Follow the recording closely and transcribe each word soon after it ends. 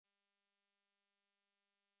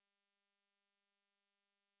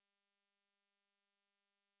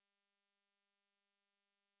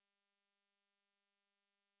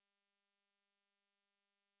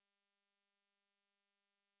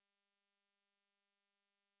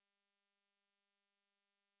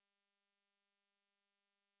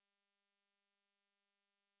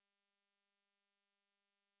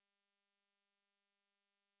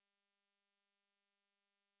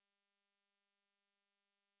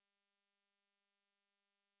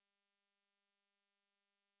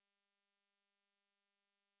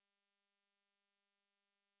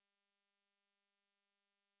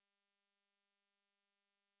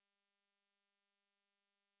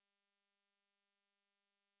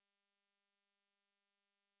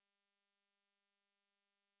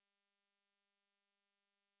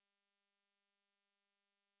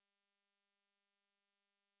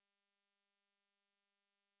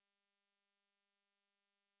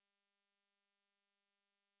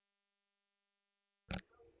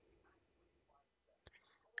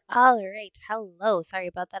All right. Hello. Sorry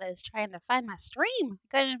about that. I was trying to find my stream.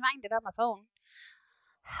 Couldn't find it on my phone.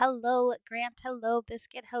 Hello, Grant. Hello,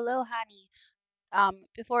 Biscuit. Hello, Honey.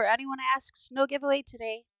 Before anyone asks, no giveaway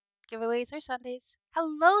today. Giveaways are Sundays.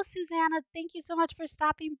 Hello, Susanna. Thank you so much for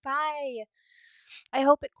stopping by. I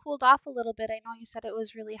hope it cooled off a little bit. I know you said it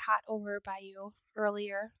was really hot over by you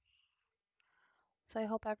earlier. So I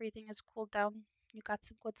hope everything is cooled down. You got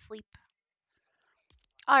some good sleep.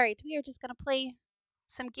 All right, we are just going to play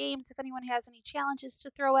some games. If anyone has any challenges to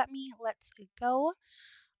throw at me, let's go.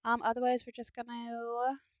 Otherwise, we're just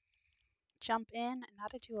gonna jump in,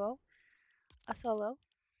 not a duo, a solo,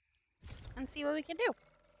 and see what we can do.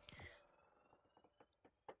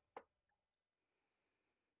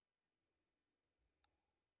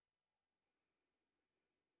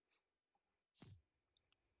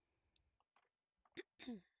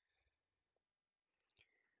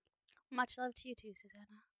 Much love to you too,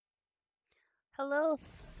 Susanna. Hello,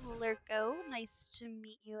 Slurko. Nice to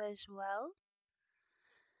meet you as well.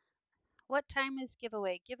 What time is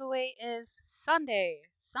giveaway? Giveaway is Sunday.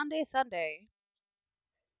 Sunday.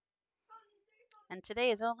 And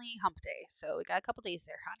today is only hump day, so we got a couple days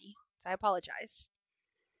there, honey. So I apologize.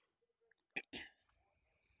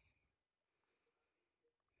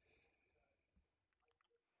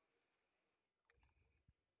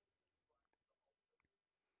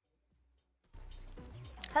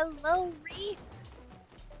 Hello, Reef.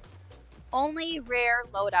 Only rare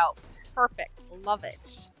loadout. Perfect. Love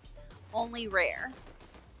it. Only rare.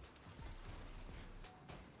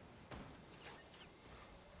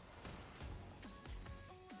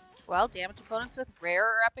 Well, damage opponents with rare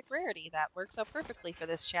or epic rarity. That works out perfectly for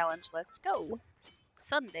this challenge. Let's go.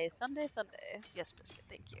 Sunday. Yes, Biscuit,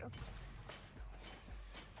 thank you.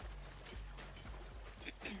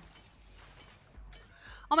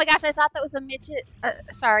 Oh my gosh, I thought that was a midget.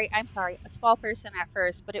 I'm sorry. A small person at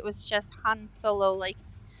first, but it was just Han Solo, like,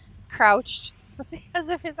 crouched because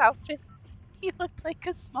of his outfit. He looked like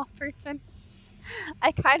a small person.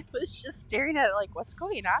 I kind of was just staring at it like, what's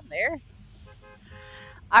going on there?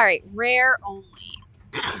 All right, rare only.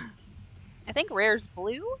 I think rare's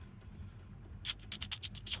blue.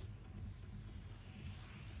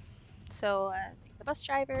 So, the bus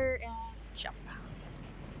driver and jump.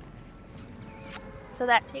 So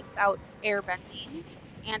that takes out air bending,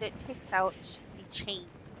 and it takes out the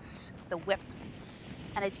chains, the whip.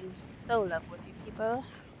 And I do so love whipping people.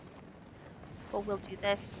 But we'll do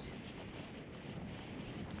this.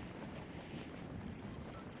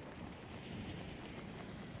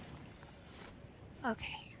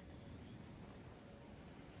 Okay.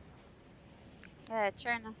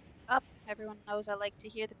 Turn up. Everyone knows I like to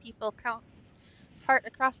hear the people count fart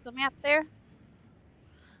across the map there.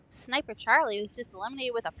 Sniper Charlie was just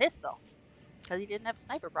eliminated with a pistol. Because he didn't have a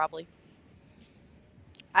sniper, probably.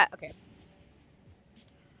 Okay.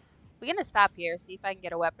 We're going to stop here, see if I can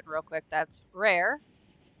get a weapon real quick. That's rare.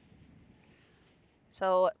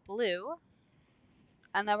 So, blue.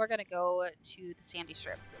 And then we're going to go to the sandy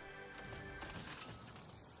strip.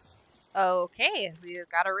 Okay, we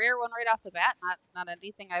got a rare one right off the bat. Not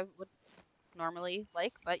anything I would normally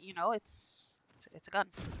like, but you know, it's a gun.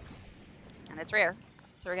 And it's rare.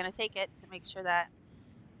 So we're gonna take it to make sure that...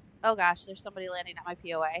 Oh gosh, there's somebody landing at my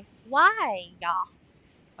POA. Why?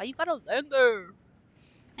 Why you gotta land there?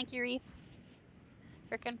 Thank you, Reef,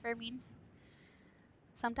 for confirming.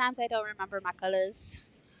 Sometimes I don't remember my colors.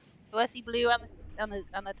 Do I see blue on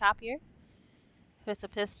the top here? If it's a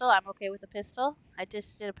pistol, I'm okay with a pistol. I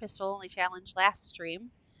just did a pistol only challenge last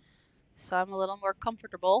stream, so I'm a little more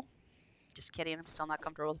comfortable. Just kidding, I'm still not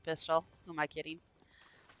comfortable with a pistol. Who am I kidding?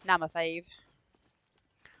 Not my fave.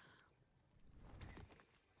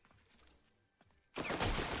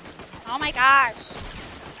 Oh my gosh.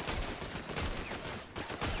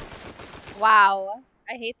 Wow.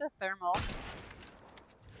 I hate the thermal.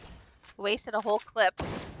 Wasted a whole clip.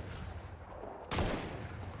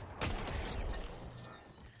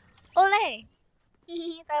 Ole!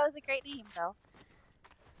 That was a great name, though.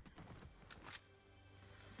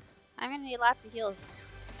 I'm gonna need lots of heals.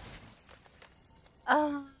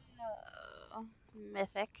 Oh,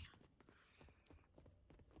 mythic.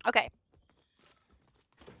 Okay.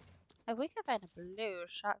 If we could find a blue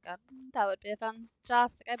shotgun, that would be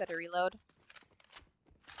fantastic. I better reload.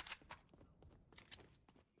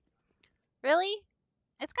 Really?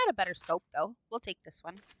 It's got a better scope, though. We'll take this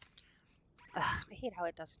one. Ugh, I hate how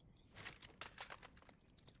it does.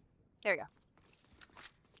 There we go.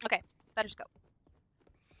 Okay, better scope.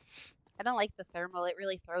 I don't like the thermal. It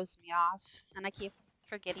really throws me off. And I keep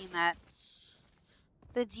forgetting that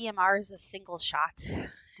the DMR is a single shot.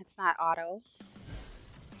 It's not auto.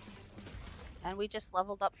 And we just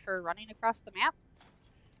leveled up for running across the map.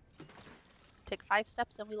 Take 5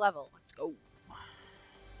 steps and we level. Let's go.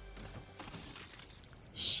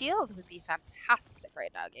 Shield would be fantastic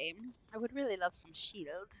right now, game. I would really love some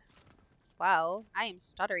shield. Wow, I am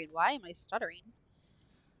stuttering. Why am I stuttering?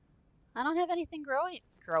 I don't have anything growing.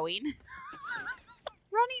 Running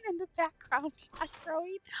in the background, not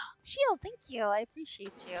growing. Shield, thank you. I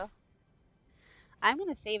appreciate you. I'm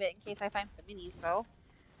gonna save it in case I find some minis, though.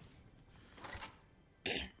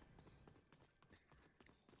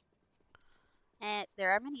 And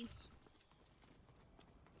there are minis.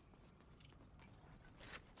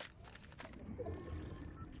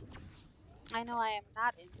 I know I am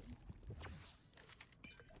not in.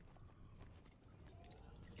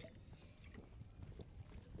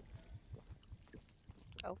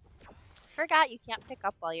 Oh. Forgot you can't pick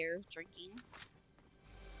up while you're drinking.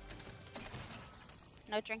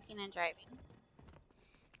 No drinking and driving.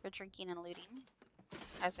 Or drinking and looting,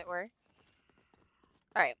 as it were.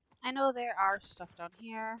 Alright. I know there are stuff down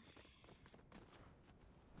here.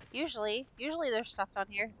 Usually there's stuff down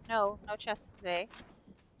here. No chests today.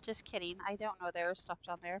 Just kidding. I don't know there was stuff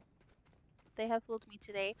down there. They have fooled me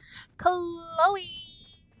today. Chloe!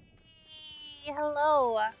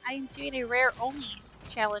 Hello! I'm doing a rare only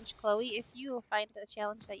challenge, Chloe. If you find a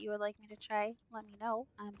challenge that you would like me to try, let me know.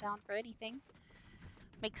 I'm down for anything.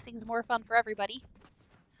 Makes things more fun for everybody.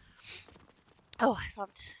 Oh, I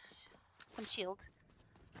found some shield.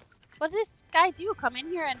 What did this guy do? Come in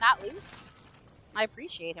here and not lose? I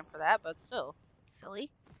appreciate him for that, but still, silly.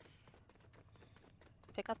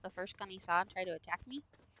 Pick up the first gun he saw and try to attack me?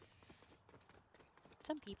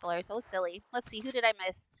 Some people are so silly. Let's see, who did I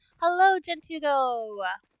miss? Hello, Gentugo!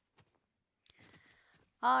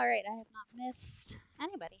 Alright, I have not missed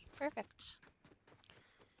anybody. Perfect.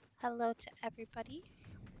 Hello to everybody.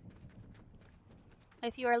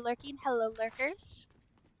 If you are lurking, hello, lurkers.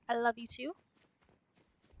 I love you too.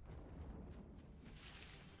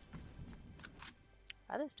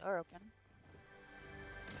 Why is this door open?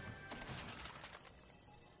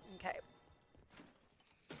 Okay.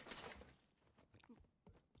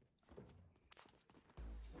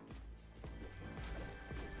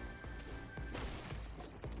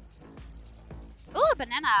 Ooh, a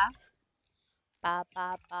banana!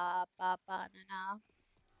 Banana.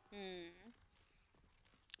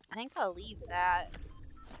 I think I'll leave that.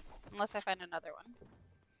 Unless I find another one.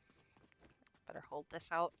 Better hold this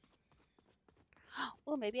out.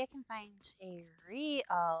 Oh, maybe I can find a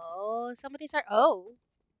oh, somebody's oh.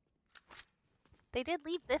 They did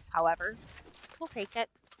leave this, however. We'll take it.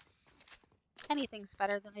 Anything's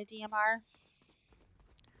better than a DMR.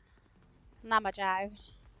 Not my jive.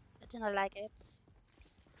 I didn't like it.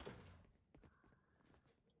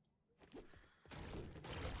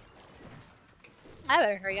 I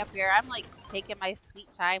better hurry up here. I'm like taking my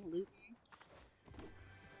sweet time looting.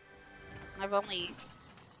 I've only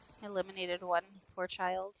eliminated one poor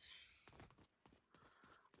child.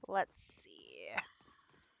 Let's see.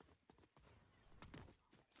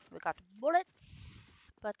 We got bullets,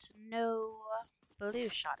 but no blue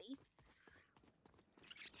shotty.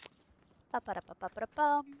 I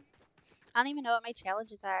don't even know what my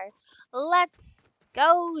challenges are. Let's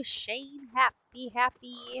go, Shane. Happy.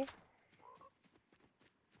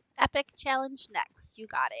 Epic challenge next. You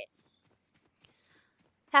got it.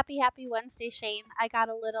 Happy Wednesday, Shane. I got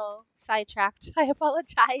a little sidetracked. I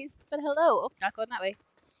apologize, but hello. Oh, not going that way.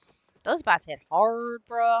 Those bots hit hard,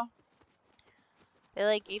 bro. They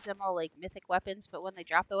like gave them all like mythic weapons, but when they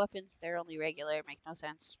drop the weapons, they're only regular. It makes no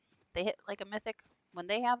sense. They hit like a mythic when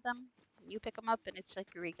they have them. You pick them up and it's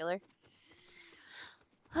like a regular.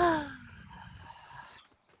 We're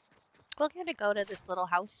gonna go to this little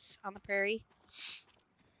house on the prairie.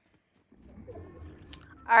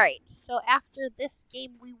 Alright, so after this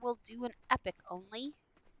game, we will do an epic only.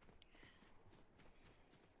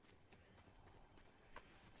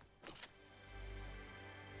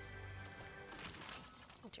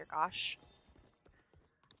 Oh dear gosh.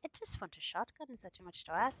 I just want a shotgun. Is that too much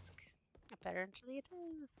to ask? Apparently it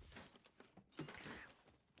is.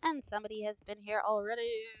 And somebody has been here already.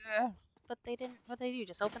 But they didn't. What did they do?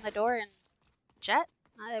 Just open the door and jet?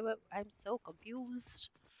 I'm so confused.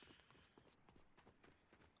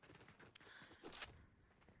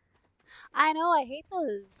 I know, I hate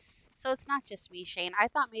those. So it's not just me, Shane. I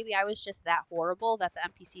thought maybe I was just that horrible that the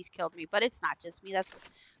NPCs killed me, but it's not just me. That's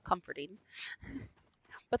comforting.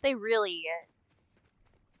 But they really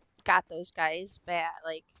got those guys bad.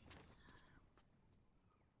 Like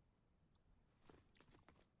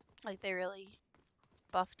they really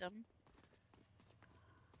buffed them.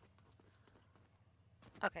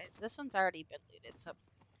 Okay, this one's already been looted, so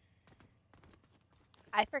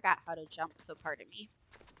I forgot how to jump, so pardon me.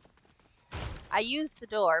 I used the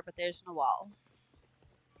door, but there's no wall.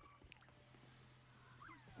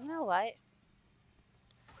 You know what?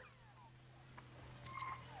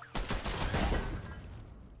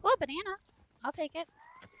 Oh, banana. I'll take it.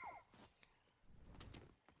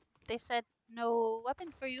 They said no weapon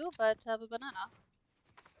for you, but a banana.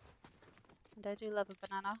 And I do love a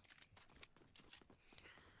banana.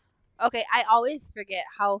 Okay, I always forget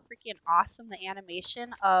how freaking awesome the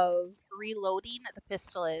animation of reloading the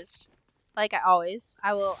pistol is. Like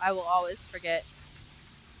I will always forget.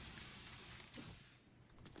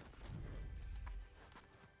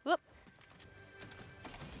 Whoop.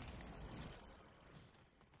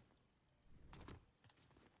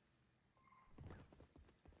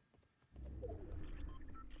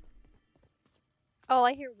 Oh,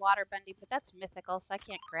 I hear water bending, but that's mythical, so I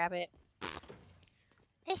can't grab it.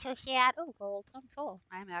 It's so sad. Oh, gold. I'm full.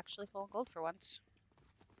 I'm actually full of gold for once.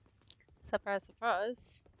 Surprise,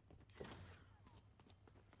 surprise.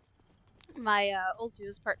 My old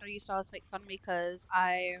duos partner used to always make fun of me because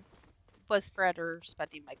I was forever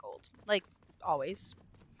spending my gold. Like, always.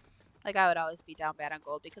 Like, I would always be down bad on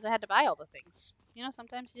gold because I had to buy all the things. You know,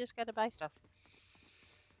 sometimes you just gotta buy stuff.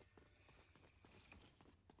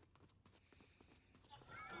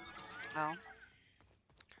 Oh.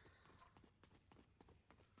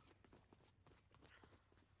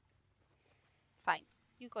 Fine.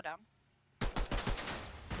 You go down.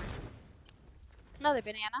 Another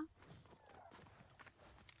banana.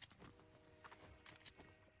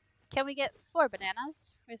 Can we get 4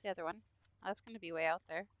 bananas? Where's the other one? Oh, that's gonna be way out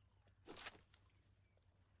there.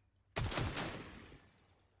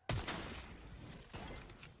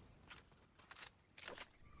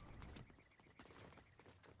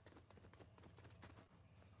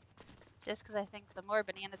 Just because I think the more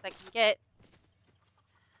bananas I can get,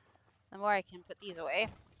 the more I can put these away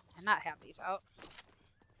and not have these out.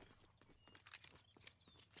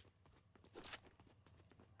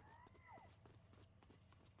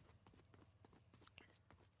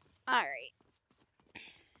 Alright.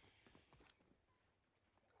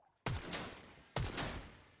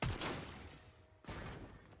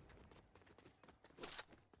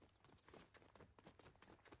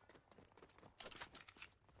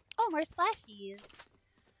 Oh, more splashies.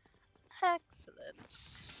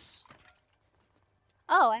 Excellent.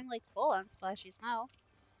 Oh, I'm like full on splashies now.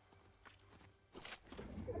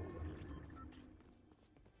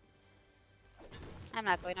 I'm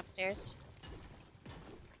not going upstairs.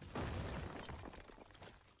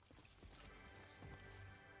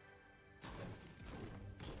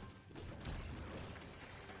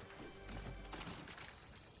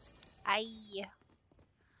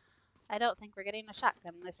 I don't think we're getting a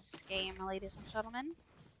shotgun this game, ladies and gentlemen.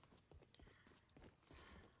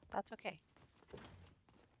 That's okay.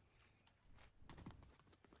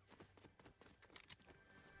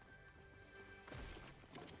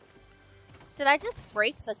 Did I just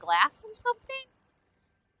break the glass or something?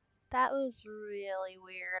 That was really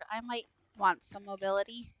weird. I might want some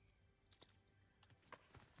mobility.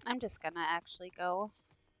 I'm just gonna actually go.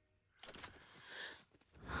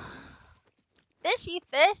 Fishy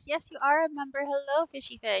fish! Yes, you are a member. Hello,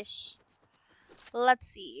 fishy fish. Let's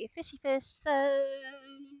see. Fishy fish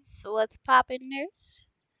says, what's poppin', nurse?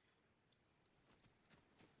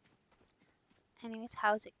 Anyways,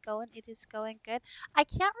 how's it going? It is going good. I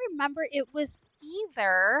can't remember. It was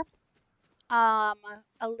either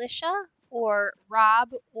Alicia or Rob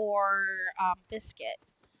or Biscuit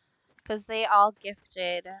because they all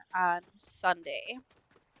gifted on Sunday.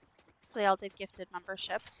 They all did gifted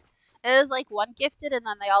memberships. It was like one gifted and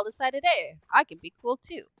then they all decided, hey, I can be cool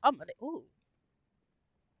too. I'm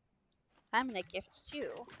gonna gift too.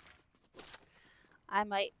 I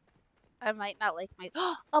might not like my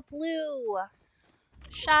a blue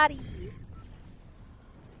shoddy.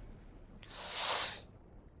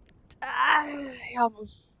 I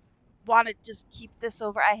almost want to just keep this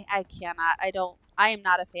over. I cannot. I am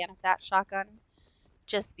not a fan of that shotgun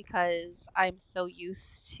just because I'm so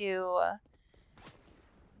used to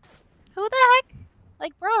who the heck?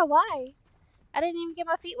 Like, bro, why? I didn't even get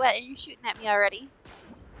my feet wet and you're shooting at me already.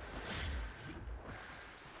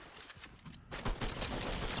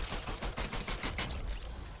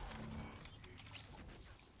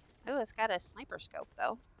 Oh, it's got a sniper scope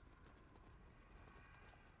though.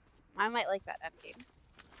 I might like that endgame.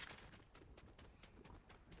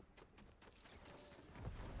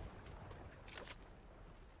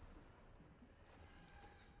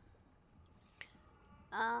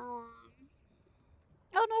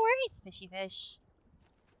 Oh, no worries, fishy fish.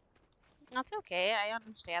 That's okay. I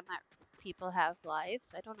understand that people have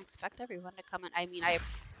lives. I don't expect everyone to come in. I mean,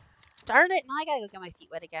 darn it, now I gotta go get my feet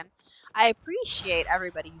wet again. I appreciate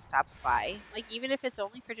everybody who stops by. Like, even if it's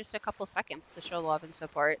only for just a couple seconds to show love and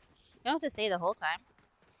support. You don't have to stay the whole time.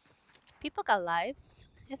 People got lives.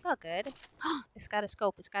 It's all good. It's got a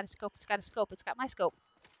scope. It's got a scope. It's got a scope. It's got my scope.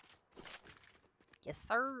 Yes,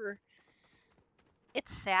 sir.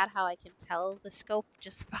 It's sad how I can tell the scope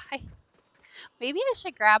just by. Maybe I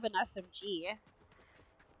should grab an SMG.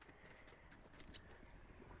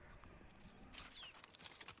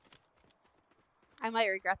 I might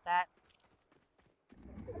regret that.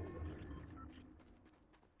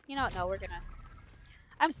 You know what? No, we're gonna...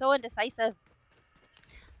 I'm so indecisive.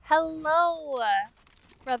 Hello,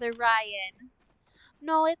 Brother Ryan.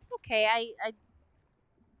 No, it's okay.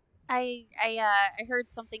 I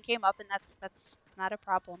heard something came up, and that's not a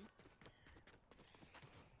problem.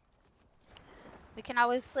 We can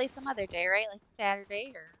always play some other day, right? Like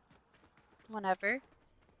Saturday or whenever.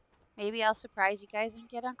 Maybe I'll surprise you guys and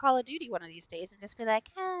get on Call of Duty one of these days and just be like,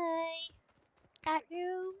 "Hi, got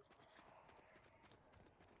room?"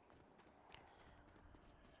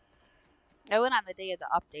 I went on the day of the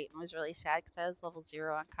update and was really sad because I was level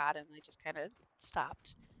 0 on COD and I just kind of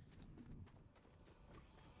stopped.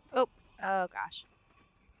 Oh gosh.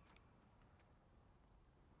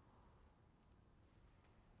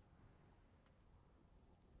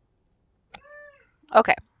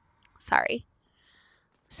 Okay, sorry.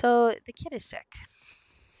 So the kid is sick.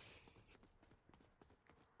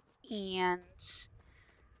 And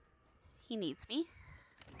he needs me.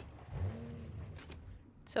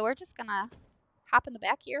 So we're just gonna hop in the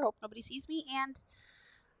back here, hope nobody sees me, and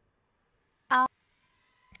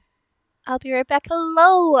I'll be right back.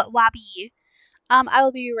 Hello, Wobby. I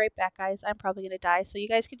will be right back, guys. I'm probably gonna die, so you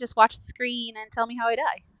guys can just watch the screen and tell me how I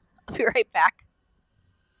die. I'll be right back.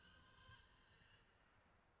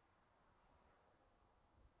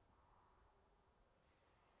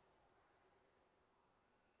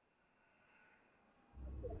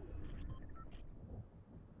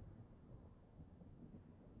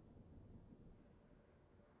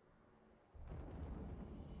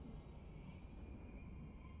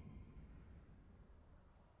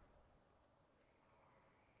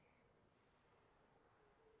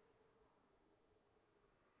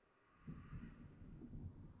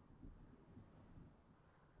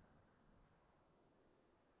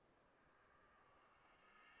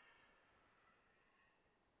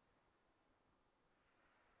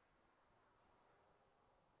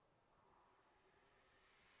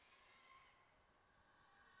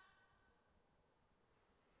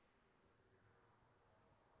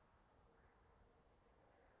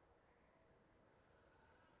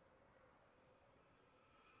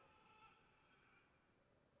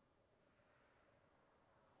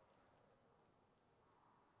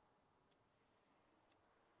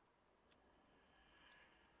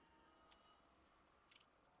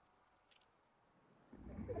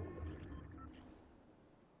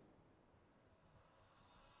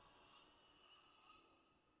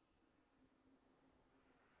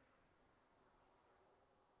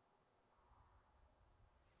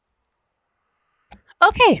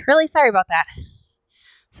 Okay, really sorry about that.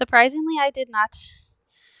 Surprisingly, I did not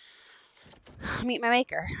meet my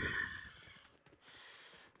maker.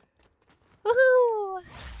 Woohoo!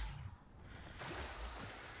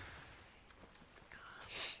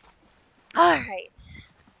 Alright.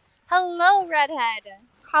 Hello, Redhead.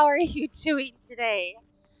 How are you doing today?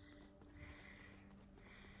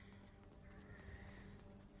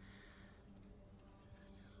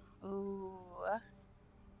 Ooh.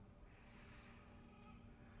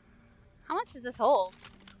 How much does this hold?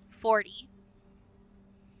 40.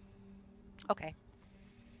 Okay.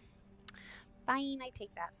 Fine, I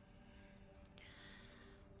take that.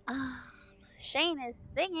 Shane is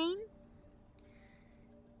singing.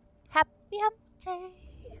 Happy Hump Day.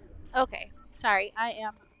 Okay, sorry, I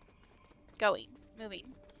am moving.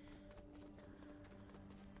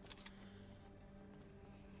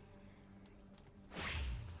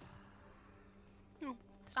 No,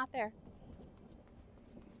 it's not there.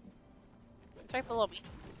 It's right below me.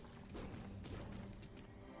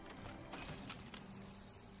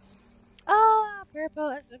 Ah, purple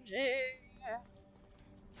SMG.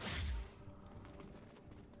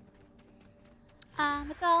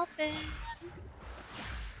 I'm a dolphin.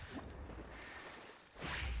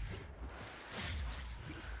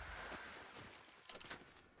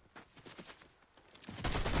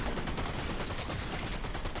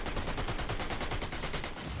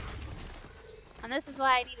 And this is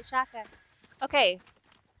why I need a shotgun. Okay,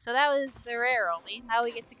 so that was the rare only. Now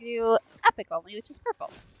we get to do epic only, which is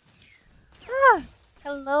purple. Ah,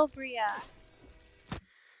 Hello, Bria.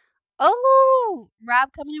 Oh, Rob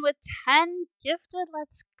coming in with 10 gifted.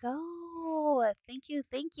 Let's go. Thank you,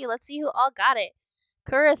 thank you. Let's see who all got it.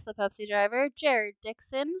 Chris, the Pepsi driver, Jared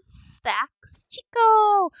Dixon, Stacks,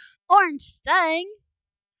 Chico, Orange Stang,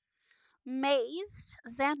 Mazed,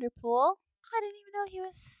 Xanderpool. I didn't even know he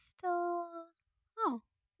was still. Oh,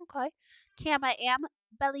 okay. Cam I am,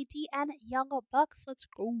 Belly D, and Young Bucks. Let's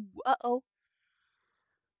go. Uh oh.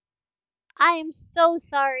 I am so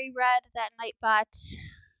sorry, Red, that Nightbot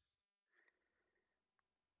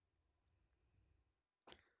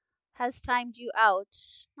has timed you out.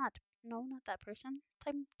 Not that person.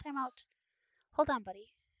 Time out. Hold on,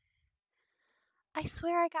 buddy. I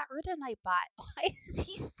swear I got rid of Nightbot. Why is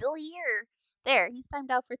he still here? There, he's timed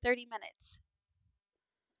out for 30 minutes.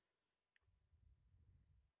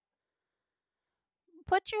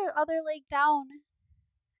 Put your other leg down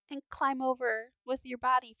and climb over with your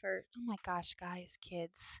body for. Oh my gosh, guys,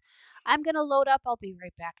 kids. I'm gonna load up. I'll be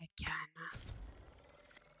right back again.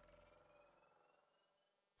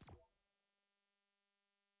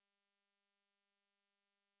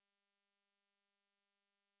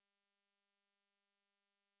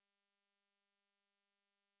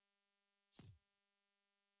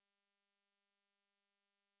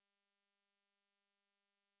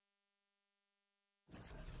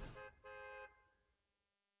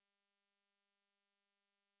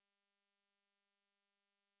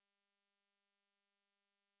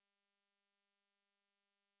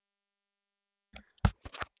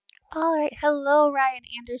 All right. Hello, Ryan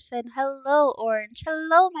Anderson. Hello, Orange.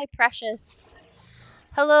 Hello, my precious.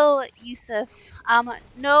 Hello, Yusuf.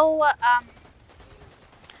 No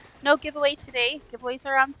giveaway today. Giveaways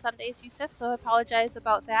are on Sundays, Yusuf, so I apologize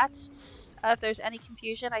about that. If there's any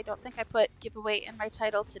confusion, I don't think I put giveaway in my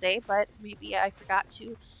title today, but maybe I forgot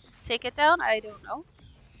to take it down. I don't know.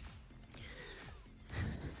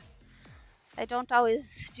 I don't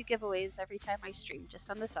always do giveaways every time I stream, just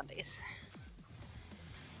on the Sundays.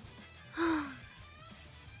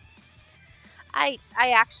 I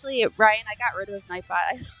actually, Ryan, I got rid of Nightbot.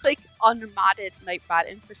 I like unmodded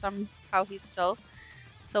Nightbot, and for somehow he's still.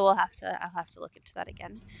 So I'll have to look into that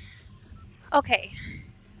again. Okay.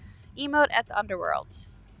 Emote at the Underworld.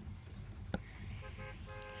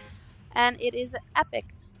 And it is epic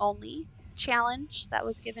only challenge that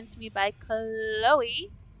was given to me by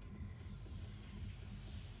Chloe.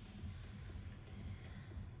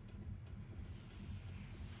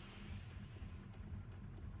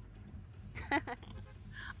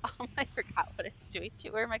 I forgot what it's doing.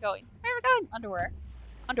 Where am I going? Where am I going? Underwear.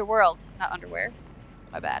 Underworld, not underwear.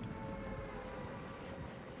 My bad.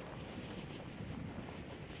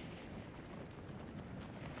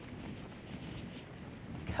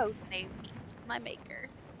 Codename me, my maker.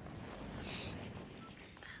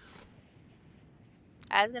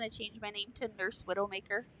 I was gonna change my name to Nurse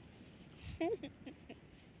Widowmaker.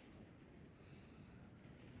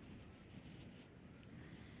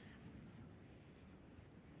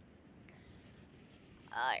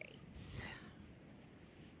 Alright.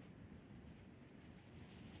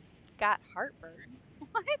 Got heartburn.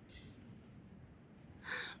 What?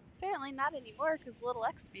 Apparently not anymore because little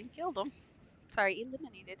X-Man killed him. Sorry,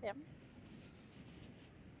 eliminated him.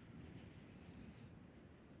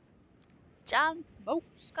 John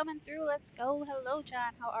Smokes coming through. Let's go. Hello,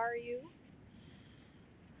 John. How are you?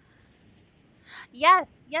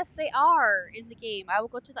 Yes, they are in the game. I will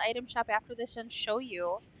go to the item shop after this and show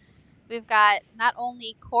you. We've got not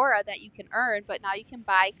only Korra that you can earn, but now you can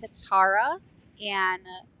buy Katara and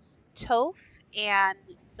Toph and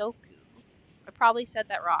Zoku. I probably said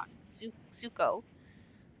that wrong. Zuko.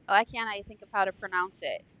 Why can't I think of how to pronounce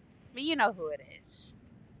it? But you know who it is.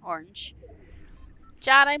 Orange.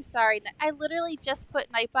 John, I'm sorry. I literally just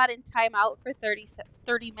put Nightbot in timeout for 30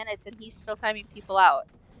 minutes and he's still timing people out.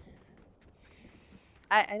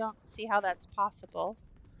 I don't see how that's possible.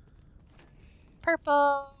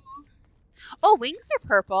 Purple. Oh, wings are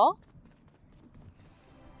purple.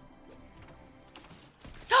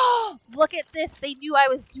 Look at this. They knew I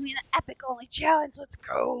was doing an epic only challenge. Let's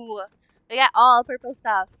go. We got all purple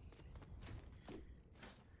stuff.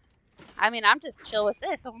 I mean, I'm just chill with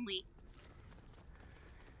this only.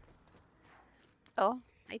 Oh,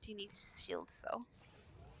 I do need shields though.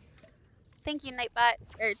 Thank you, Nightbot.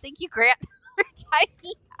 Or thank you, Grant, for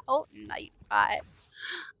timing out Nightbot.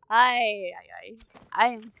 I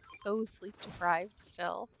am so sleep deprived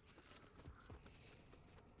still.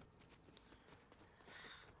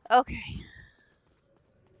 Okay.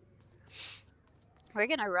 We're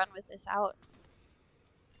gonna run with this out.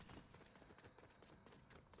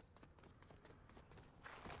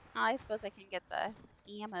 Oh, I suppose I can get the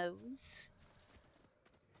ammos.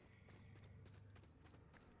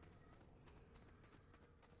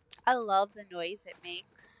 I love the noise it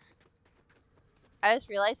makes. I just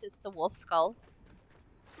realized it's a wolf skull.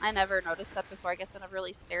 I never noticed that before. I guess I never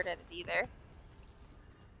really stared at it either.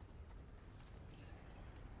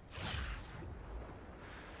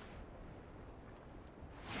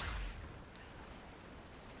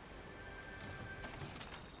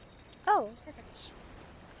 Oh, perfect.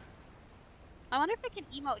 I wonder if I can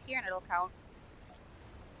emote here and it'll count.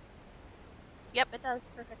 Yep, it does.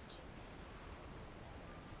 Perfect.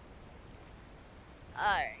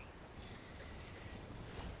 Alright.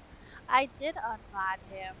 I did unmod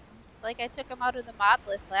him. Like, I took him out of the mod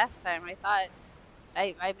list last time. I thought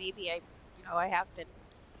I have been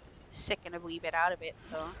sicking a wee bit out of it,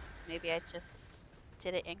 so maybe I just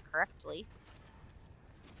did it incorrectly.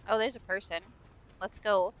 Oh, there's a person. Let's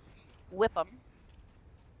go whip him.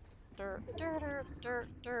 Oh,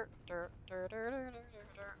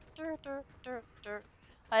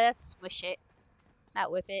 that's smush it,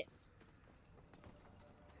 not whip it.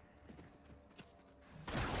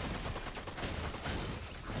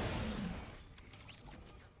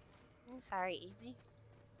 I'm sorry, Amy.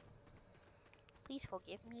 Please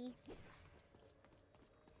forgive me.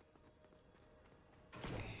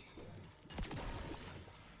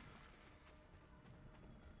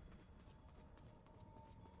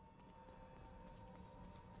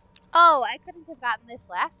 Oh, I couldn't have gotten this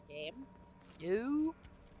last game. Nope.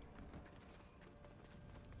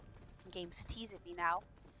 Game's teasing me now.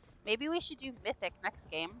 Maybe we should do Mythic next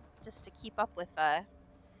game, just to keep up with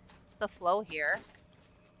the flow here.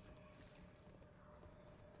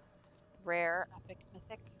 Rare, epic,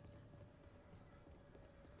 mythic.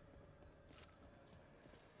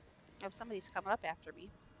 If somebody's coming up after me.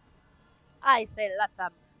 I say let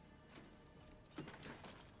them.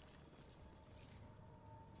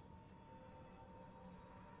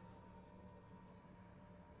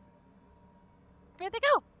 Where'd they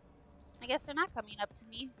go? I guess they're not coming up to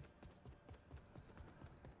me.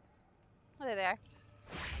 Oh, there they are.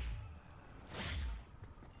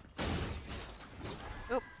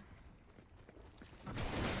 Oop.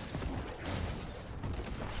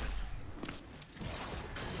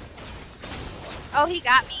 Oh, he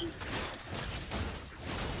got me.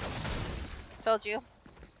 Told you.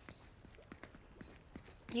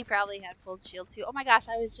 He probably had full shield too. Oh my gosh,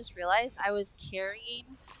 I was just realized I was carrying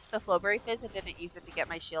the Flowberry Fizz and didn't use it to get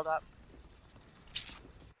my shield up.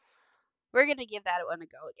 We're gonna give that one a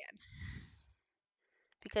go again.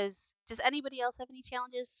 Because does anybody else have any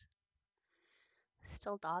challenges?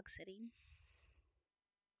 Still dog sitting.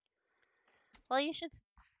 Well, you should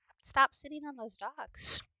stop sitting on those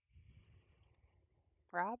dogs,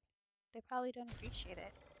 Rob. They probably don't appreciate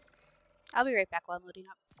it. I'll be right back while I'm loading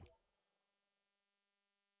up.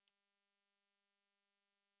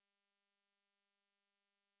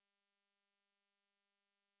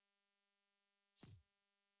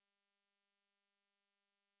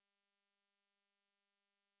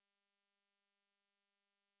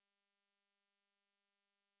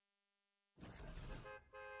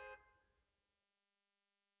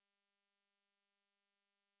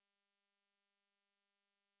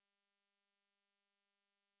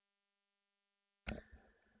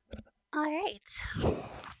 Alright.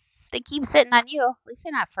 They keep sitting on you. At least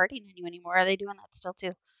they're not farting on you anymore. Are they doing that still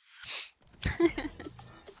too?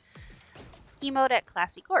 Emote at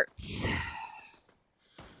Classy Courts.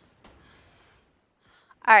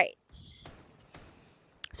 Alright.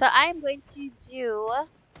 So I'm going to do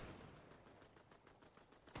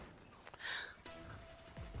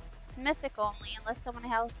Mythic only, unless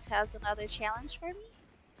someone else has another challenge for me.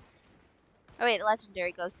 Oh wait,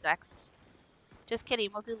 Legendary goes next. Just kidding,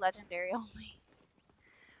 we'll do Legendary only.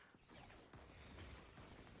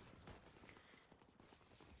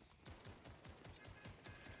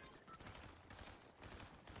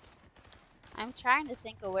 I'm trying to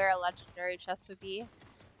think of where a Legendary chest would be.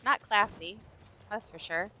 Not classy, that's for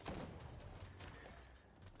sure.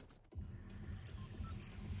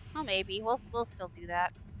 Well, maybe. We'll still do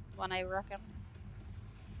that when I wreck him.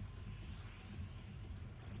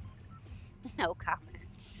 No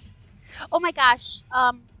comments. Oh my gosh.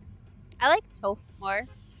 I like Tophmore.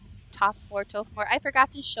 Tophmore. I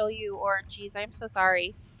forgot to show you Oranges. I'm so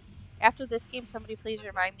sorry. After this game, somebody please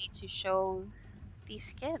remind me to show these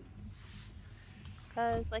skins.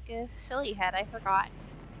 Because, like a silly head, I forgot.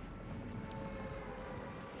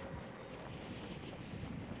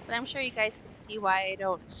 But I'm sure you guys can see why I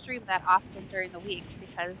don't stream that often during the week.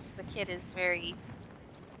 Because the kid is very...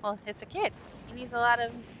 Well, it's a kid. He needs a lot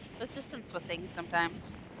of assistance with things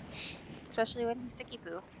sometimes. Especially when he's sicky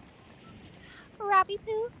poo. Robbie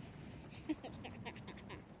poo.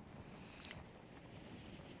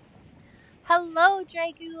 Hello,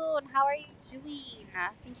 Dragoon. How are you doing?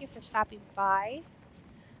 Thank you for stopping by.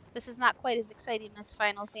 This is not quite as exciting as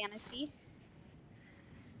Final Fantasy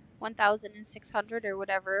 1600 or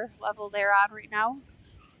whatever level they're on right now.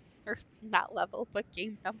 Or not level, but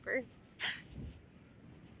game number.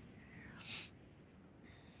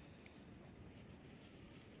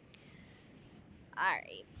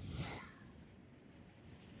 Alright.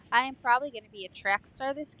 I am probably going to be a track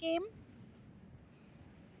star this game,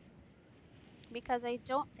 because I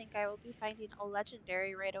don't think I will be finding a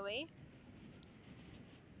legendary right away.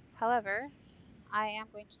 However, I am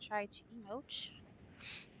going to try to emote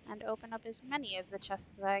and open up as many of the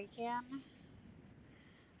chests as I can.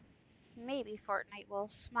 Maybe Fortnite will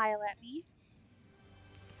smile at me.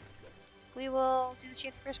 We will do the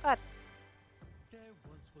chant for squad. There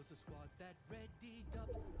once was a squad that readied up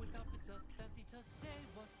with outfits of fancy to say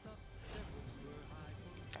what's up. Their hopes were high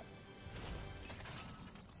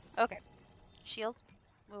for... Okay. Shield.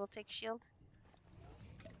 We will take shield.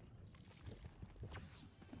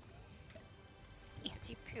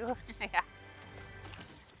 Anti-poo. Yeah.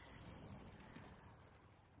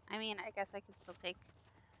 I mean, I guess I could still take...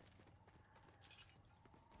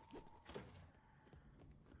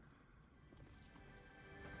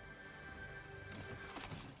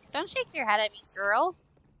 Don't shake your head at me, girl.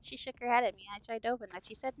 She shook her head at me. I tried to open that.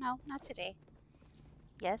 She said, no, not today.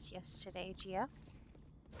 Yes, yes, today, Gia.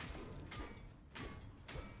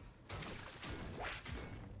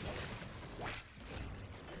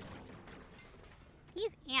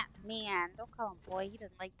 He's Ant-Man. Don't call him boy. He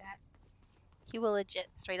doesn't like that. He will legit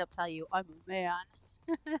straight up tell you, I'm a man.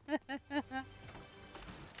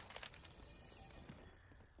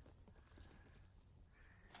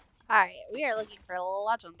 Alright, we are looking for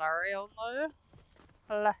legendary only.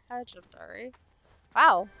 Legendary.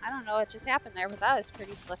 Wow, I don't know what just happened there, but that was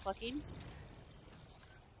pretty slick looking.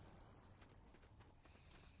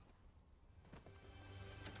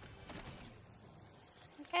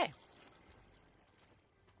 Okay.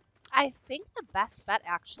 I think the best bet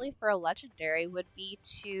actually for a legendary would be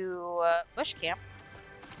to bush camp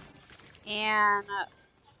and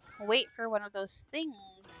wait for one of those things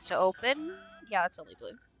to open. Yeah, that's only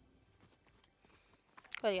blue.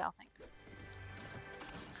 What do y'all think?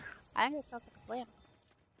 I think it sounds like a plan.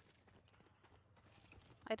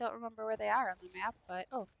 I don't remember where they are on the map, but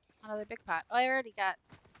oh, another big pot. Oh, I already got.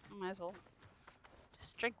 I might as well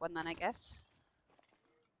just drink one then, I guess.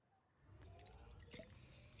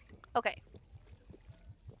 Okay.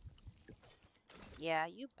 Yeah,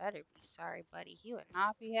 you better be sorry, buddy. He would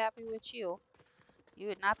not be happy with you. You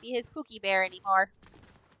would not be his Pookie Bear anymore.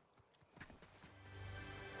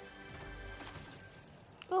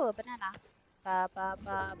 Ooh, a banana. Banana.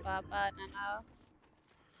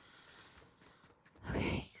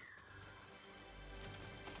 Okay.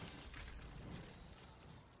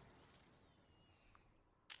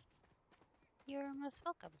 You're most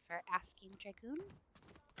welcome for asking, Dragoon.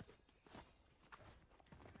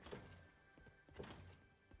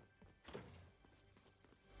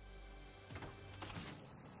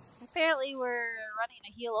 Apparently we're running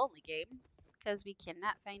a heal-only game, because we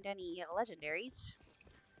cannot find any legendaries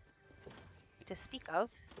to speak of.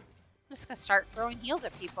 I'm just gonna start throwing heals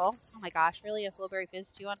at people. Oh my gosh, really? A Flowberry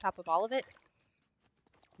Fizz 2 on top of all of it?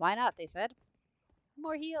 Why not, they said.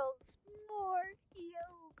 More heals! More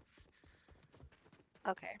heals!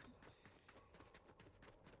 Okay.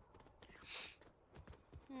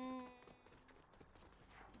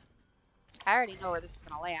 I already know where this is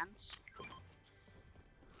gonna land.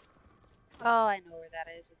 Oh, I know where that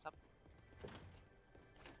is. It's up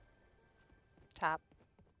top.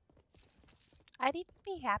 I'd even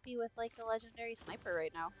be happy with like a legendary sniper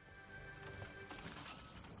right now.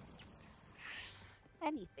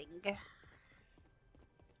 Anything.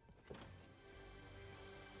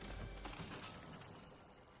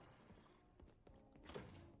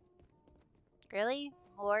 Really?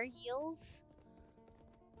 More heals?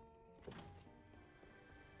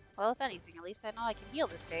 Well, if anything, at least I know I can heal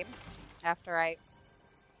this game after I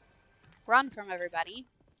run from everybody.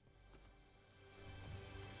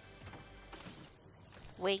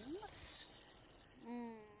 Wings?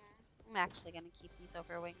 I'm actually gonna keep these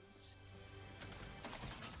over wings.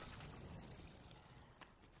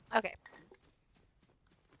 Okay.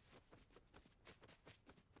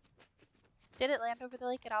 Did it land over the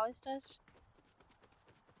lake? It always does?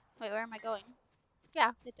 Wait, where am I going?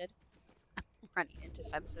 Yeah, it did. I'm running into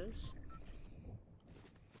fences.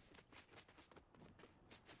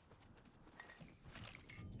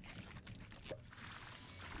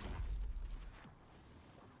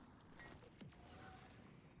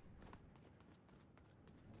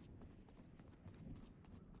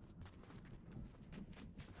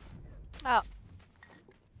 Oh,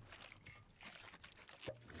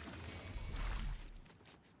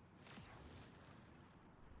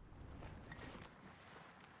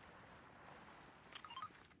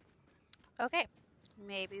 okay.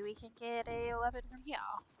 Maybe we can get a weapon from here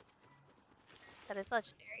that is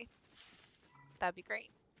legendary. That'd be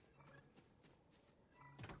great.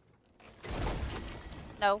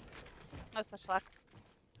 No, no such luck.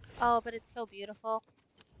 Oh, but it's so beautiful.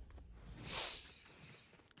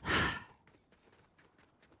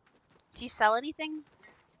 Do you sell anything?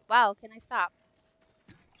 Wow, can I stop?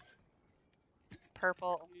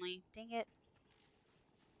 Purple only. Dang it.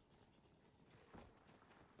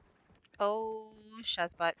 Oh,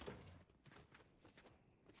 Shazbutt.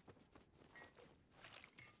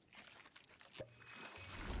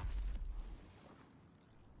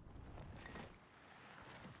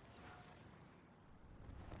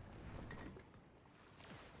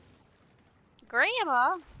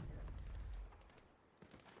 Grandma?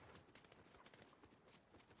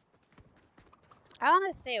 I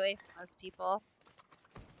want to stay away from those people.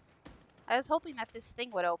 I was hoping that this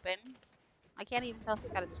thing would open. I can't even tell if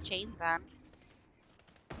it's got its chains on.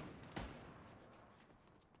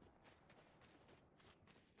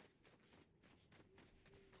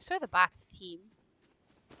 So are the bots team.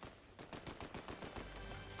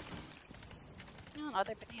 Oh,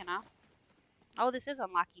 another banana. Oh, this is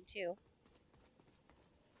unlocking too.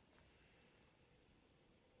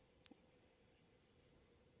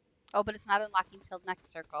 Oh, but it's not unlocking till next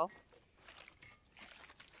circle.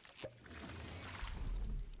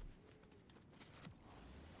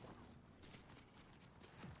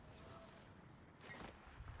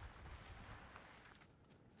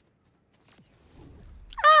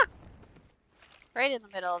 Ah! Right in the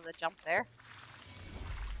middle of the jump there.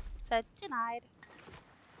 Said denied.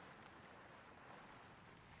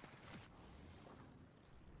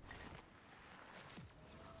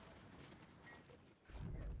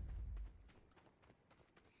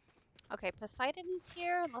 Okay, Poseidon is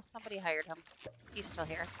here unless somebody hired him. He's still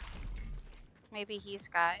here. Maybe he's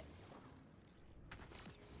got...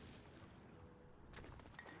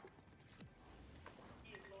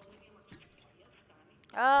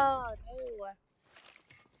 Oh, no.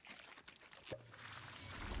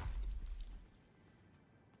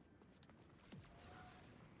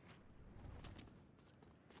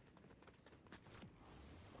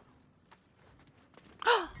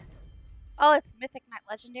 Oh, it's Mythic, not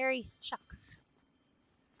Legendary? Shucks.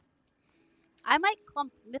 I might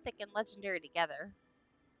clump Mythic and Legendary together.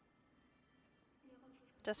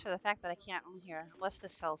 Just for the fact that I can't here. Unless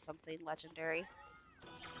this sells something Legendary.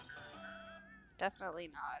 Definitely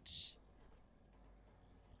not.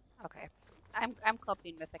 Okay. I'm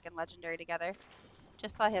clumping Mythic and Legendary together.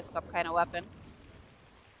 Just so I have some kind of weapon.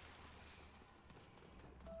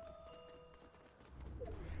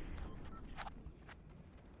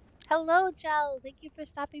 Hello, Jel. Thank you for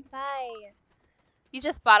stopping by. You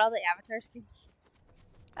just bought all the avatar skins?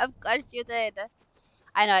 Of course you did.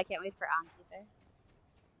 I know, I can't wait for Anki there.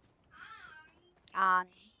 An.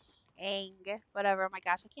 Ang. Whatever. Oh my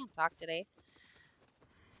gosh, I can't talk today.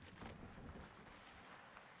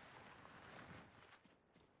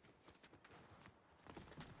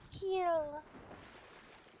 Heal.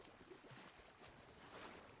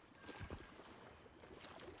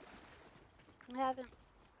 I haven't.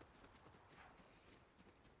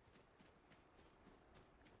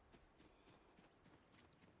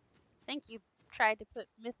 I think you tried to put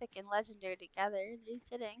Mythic and Legendary together and it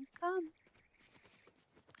didn't come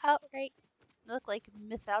out right. Look like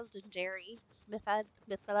Mythologendary. I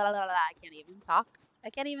can't even talk. I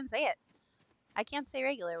can't even say it. I can't say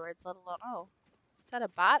regular words, let alone oh. Is that a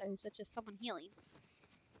bot or is it just someone healing?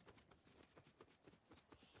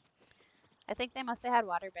 I think they must have had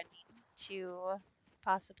water bending to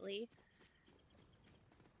possibly.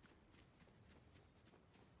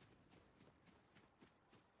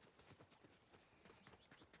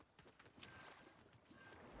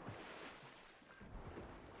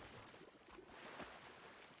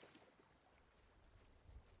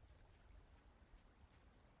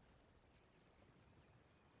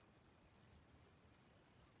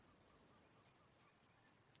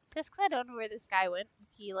 Just 'cause I don't know where this guy went. If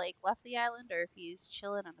he like left the island or if he's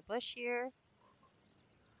chilling in the bush here.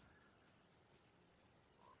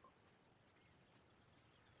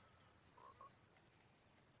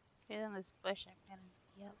 If he's in this bush, I'm gonna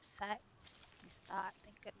be upset. He's not,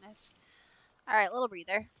 thank goodness. Alright, little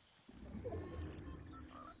breather.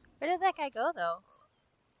 Where did that guy go though?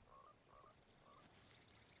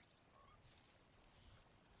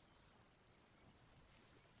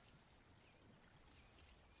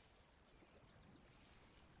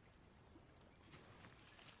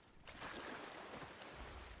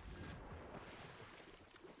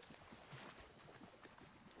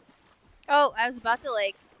 Oh, I was about to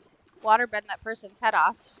like waterbend that person's head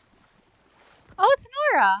off. Oh, it's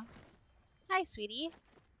Nora. Hi, sweetie.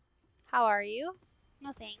 How are you?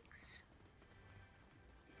 No thanks.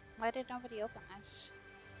 Why did nobody open this?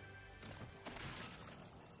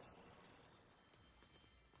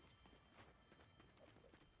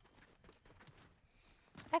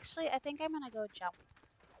 Actually, I think I'm gonna go jump.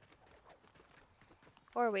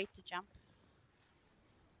 Or wait to jump.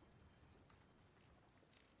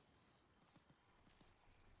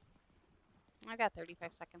 I got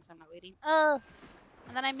 35 seconds, I'm not waiting. Oh!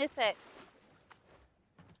 And then I miss it.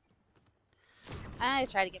 I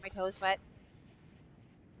try to get my toes wet.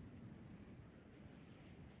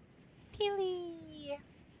 Peely!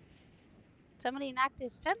 Somebody knocked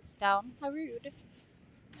his stems down. How rude.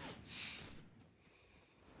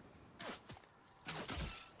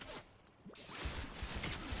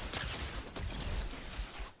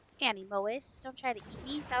 Annie Mois, don't try to eat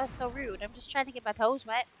me. That was so rude. I'm just trying to get my toes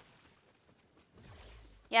wet.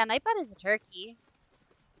 Yeah, Nightbot is a turkey.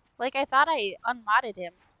 Like, I thought I unmodded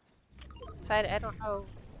him. So I don't know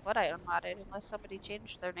what I unmodded unless somebody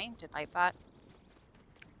changed their name to Nightbot.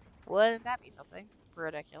 Wouldn't that be something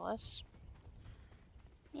ridiculous?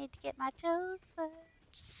 Need to get my toes wet.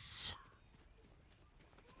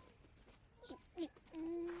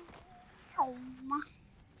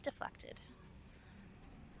 Deflected.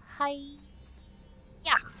 Hi.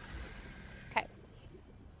 Yeah. Okay.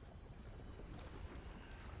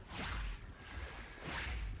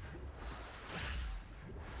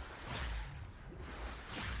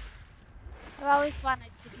 I've always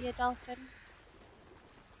wanted to be a dolphin.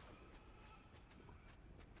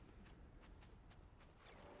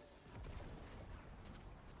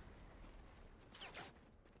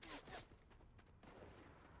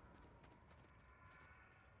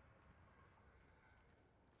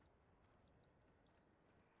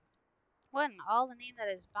 What in all the name that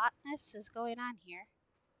is botanist is going on here?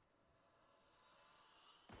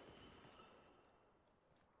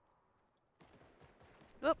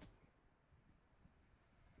 Whoop.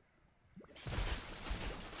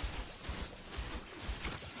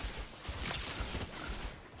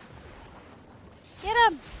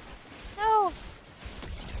 Get him! No!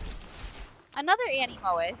 Another Annie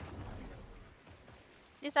Mois.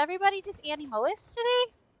 Is everybody just Annie Mois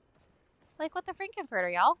today? Like, what the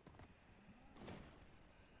Frankenfurter, y'all?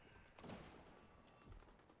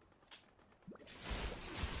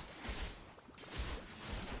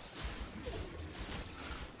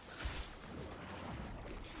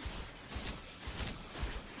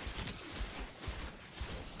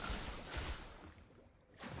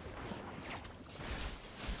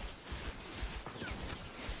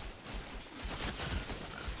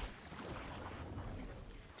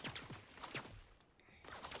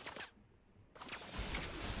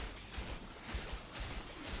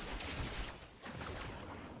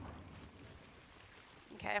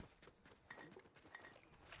 Okay.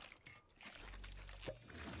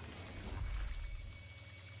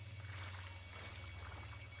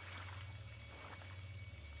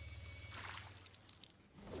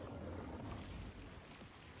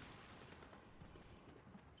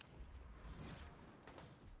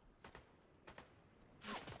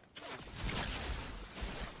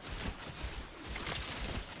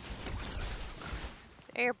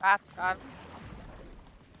 There, your bot's gone.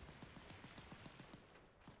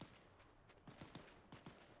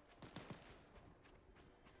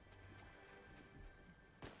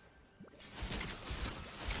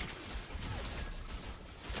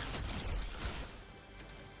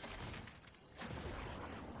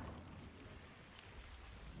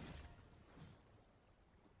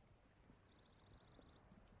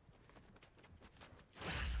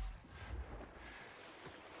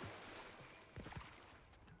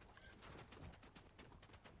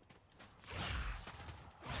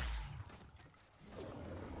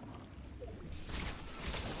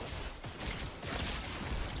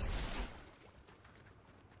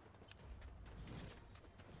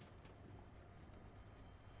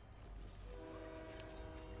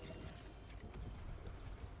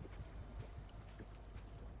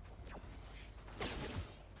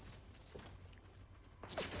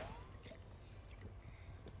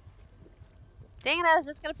 Dang it, I was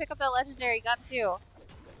just gonna pick up that legendary gun too.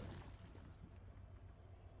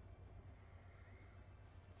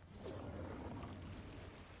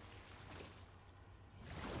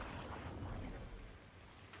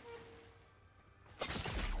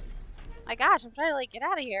 My gosh, I'm trying to like get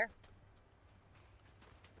out of here.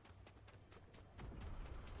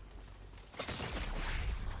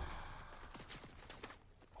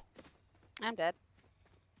 I'm dead.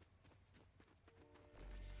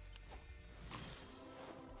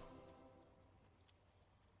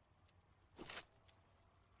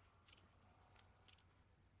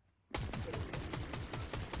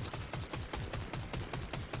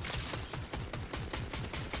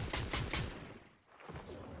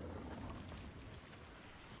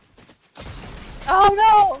 Oh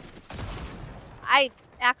no! I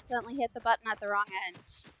accidentally hit the button at the wrong end.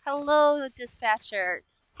 Hello, dispatcher.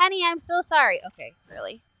 Henny, I'm so sorry. Okay,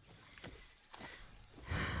 really.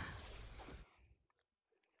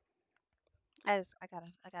 I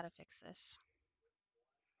gotta fix this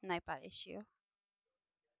Nightbot issue.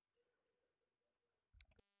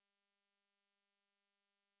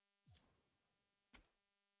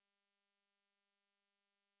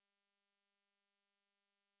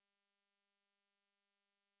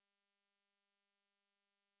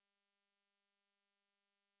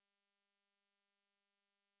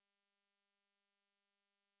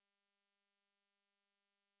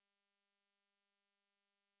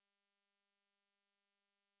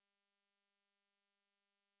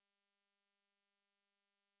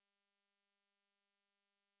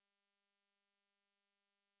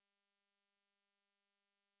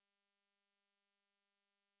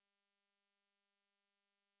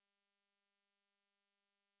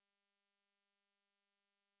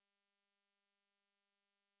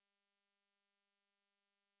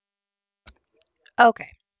 Okay,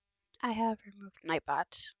 I have removed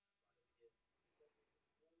Nightbot.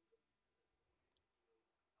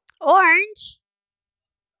 Orange!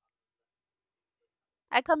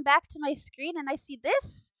 I come back to my screen and I see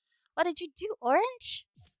this? What did you do, Orange?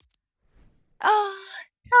 Oh,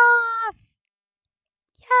 Toph!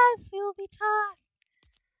 Yes, we will be Toph!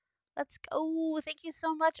 Let's go! Thank you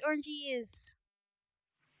so much, Oranges!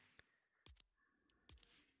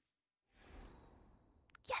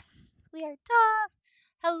 Yes! We are Toph!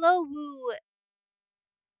 Hello, Woo!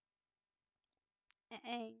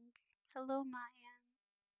 Eng. Hello, Maya.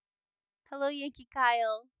 Hello, Yankee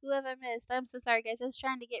Kyle. Who have I missed? I'm so sorry, guys. I was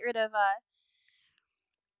trying to get rid of,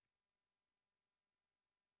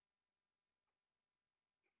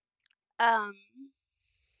 um,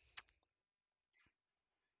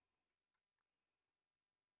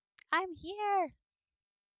 I'm here.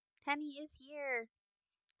 Henny is here.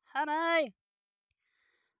 Honey.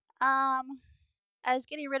 Um, I was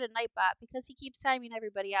getting rid of Nightbot because he keeps timing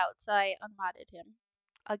everybody out, so I unmodded him.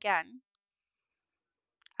 Again.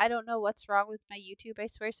 I don't know what's wrong with my YouTube. I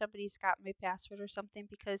swear somebody's got my password or something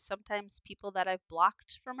because sometimes people that I've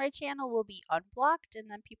blocked from my channel will be unblocked and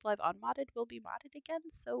then people I've unmodded will be modded again.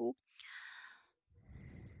 So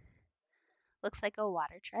looks like a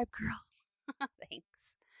water tribe girl.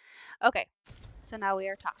 Thanks. Okay, so now we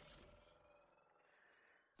are top.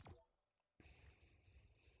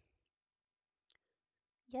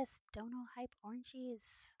 Yes, Dono hype Oranges.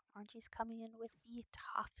 Oranges coming in with the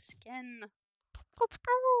top skin. Let's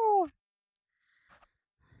go!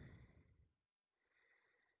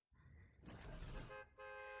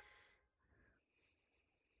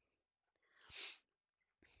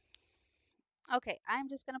 Okay, I'm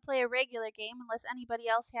just gonna play a regular game unless anybody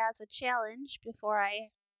else has a challenge before I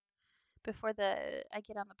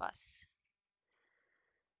get on the bus.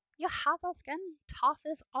 You have that skin? Toph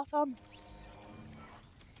is awesome.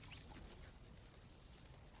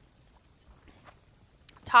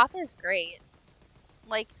 Toph is great.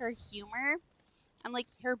 Like her humor and like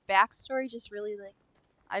her backstory just really like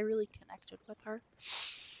I really connected with her.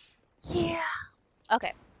 Yeah.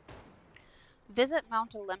 Okay. Visit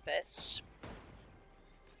Mount Olympus.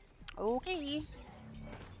 Okay.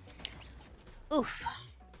 Oof.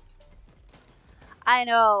 I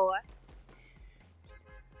know.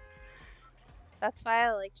 That's why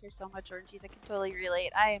I liked her so much, Oranges. I can totally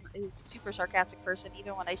relate. I am a super sarcastic person,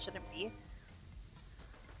 even when I shouldn't be.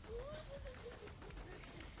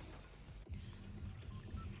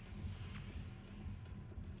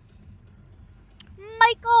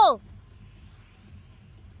 Michael!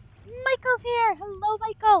 Michael's here! Hello,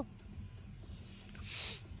 Michael!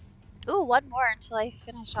 Ooh, one more until I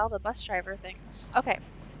finish all the bus driver things. Okay.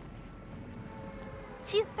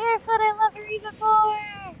 She's barefoot! I love her even more!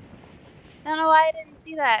 I don't know why I didn't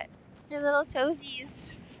see that. Her little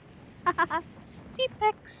toesies. Feet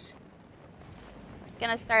pics.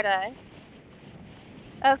 Gonna start a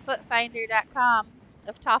footfinder.com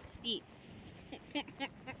of Toph's feet.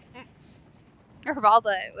 Or all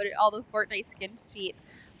the Fortnite skin feet.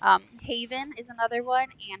 Haven is another one,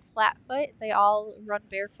 and Flatfoot. They all run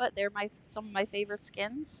barefoot. They're some of my favorite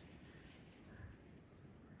skins.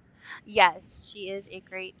 Yes, she is a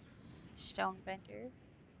great stone bender.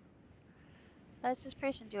 What's this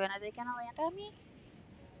person doing? Are they gonna land on me?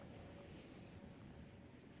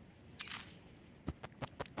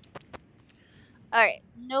 Alright,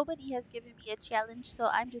 nobody has given me a challenge, so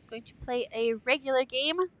I'm just going to play a regular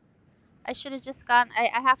game. I should have just gone.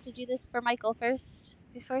 I have to do this for Michael first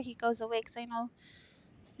before he goes away because I know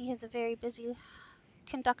he has a very busy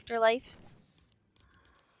conductor life.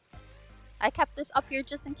 I kept this up here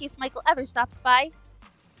just in case Michael ever stops by.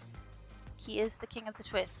 He is the king of the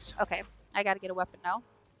twist. Okay, I gotta get a weapon now.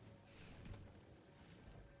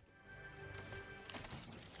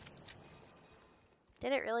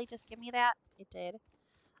 Did it really just give me that? It did.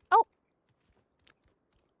 Oh!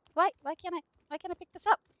 Why can't I pick this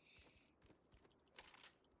up?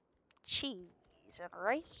 Cheese and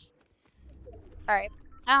rice. Alright.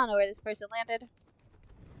 I don't know where this person landed.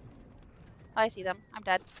 Oh, I see them. I'm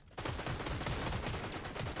dead.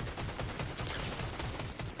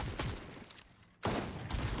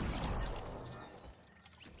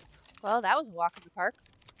 Well, that was a walk in the park.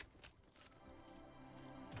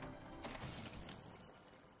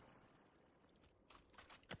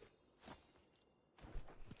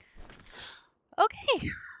 Okay.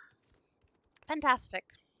 Fantastic.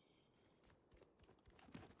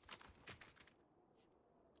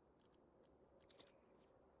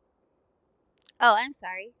 Oh, I'm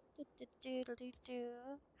sorry.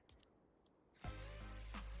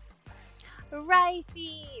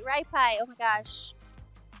 Ripey. Oh my gosh.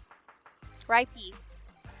 Ripey.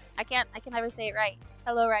 I can never say it right.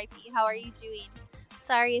 Hello, Ripey. How are you doing?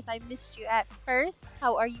 Sorry if I missed you at first.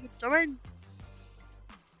 How are you doing?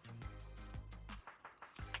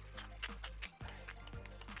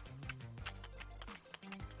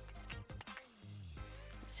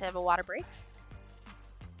 Let's have a water break.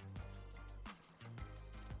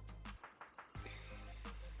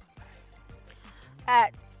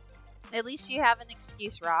 At least you have an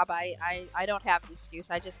excuse, Rob. I don't have an excuse.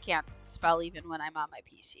 I just can't spell even when I'm on my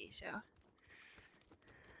PC, so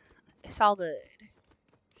it's all good.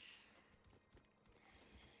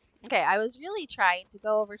 Okay, I was really trying to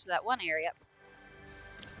go over to that one area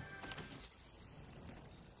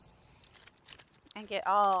and get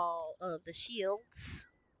all of the shields.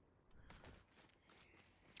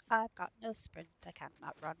 I've got no sprint. I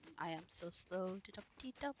cannot run. I am so slow.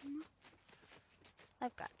 Dum.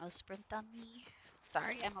 I've got no sprint on me.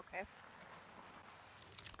 Sorry, I'm okay.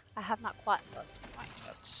 I have not quite lost my mind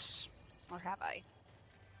yet. Or have I?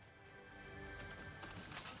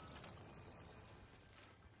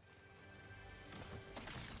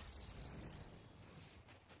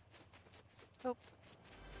 Oh,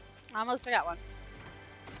 I almost forgot one.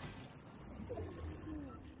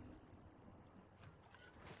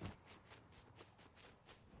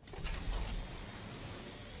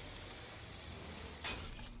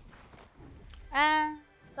 And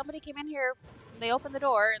somebody came in here, they opened the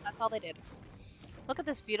door, and that's all they did. Look at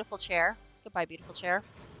this beautiful chair. Goodbye, beautiful chair.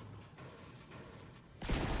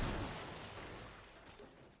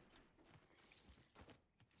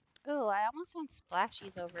 Ooh, I almost want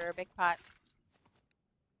splashies over a big pot.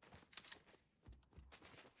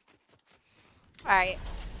 Alright,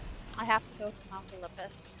 I have to go to Mount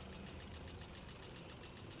Olympus.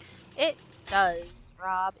 It does,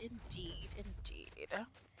 Rob. Indeed, indeed.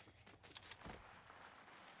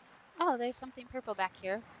 Oh, there's something purple back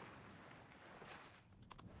here.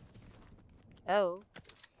 Oh.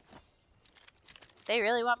 They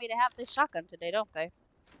really want me to have this shotgun today, don't they?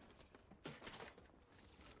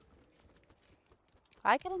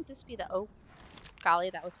 Why couldn't this be the... Oh, golly,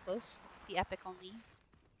 that was close. The epic only.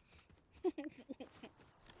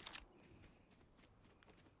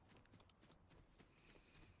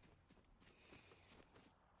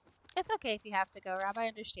 It's okay if you have to go, Rob. I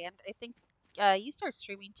understand. I think you start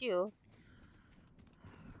streaming too.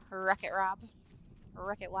 Wreck it, Rob.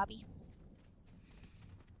 Wreck it, Wobby.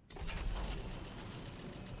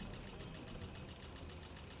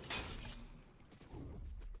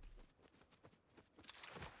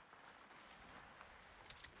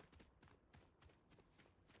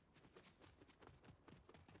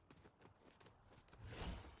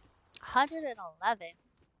 $111.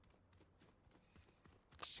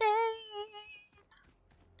 Shane.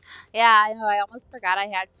 Yeah, I know. I almost forgot I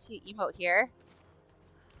had to emote here.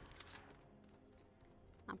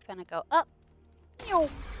 I'm gonna go up.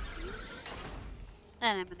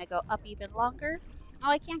 And I'm gonna go up even longer. Oh,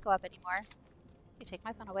 I can't go up anymore. You take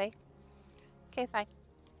my phone away. Okay, fine.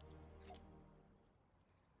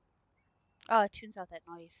 Oh, it tunes out that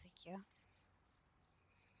noise. Thank you.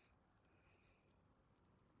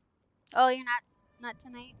 Oh, you're not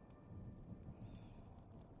tonight?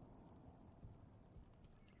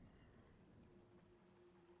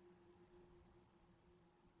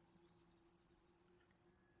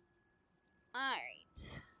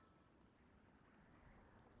 Alright.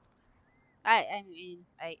 I mean,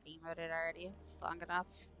 I emoted already. It's long enough.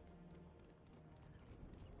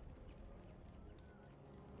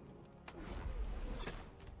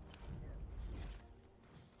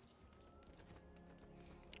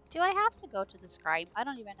 Do I have to go to this crime? I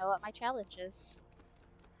don't even know what my challenge is.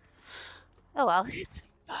 Oh well, it's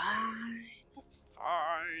fine. It's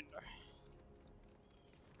fine.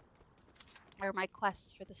 Or my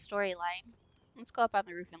quests for the storyline. Let's go up on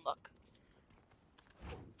the roof and look.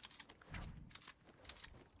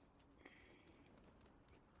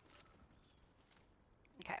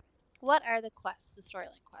 Okay. What are the quests, the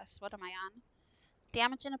storyline quests? What am I on?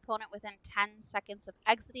 Damage an opponent within 10 seconds of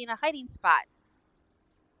exiting a hiding spot.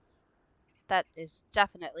 That is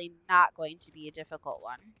definitely not going to be a difficult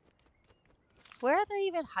one. Where are there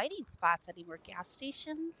even hiding spots anymore? Gas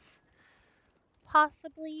stations?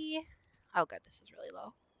 Possibly. Oh, good. This is really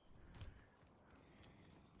low.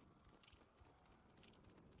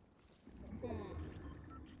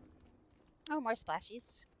 Oh, more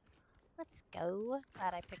splashies. Let's go.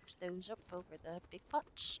 Glad I picked those up over the big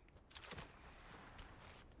pots.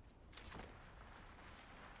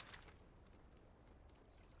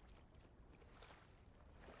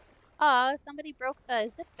 Aw, somebody broke the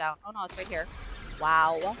zip down. Oh no, it's right here.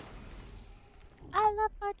 Wow. I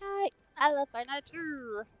love Fortnite. I love Fortnite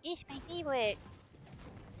too. It's my favorite.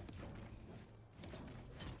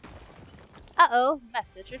 Uh-oh,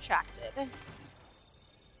 message retracted.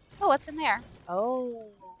 Oh, what's in there? Oh.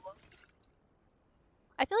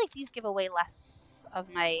 I feel like these give away less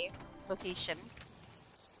of my location.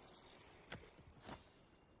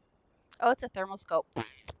 Oh, it's a thermoscope.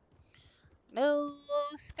 No,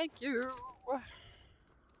 thank you.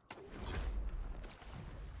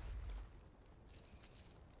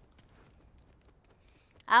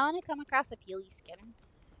 I want to come across a peely skin.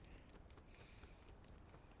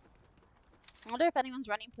 I wonder if anyone's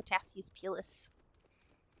running Potassius Peelis.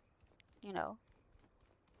 You know,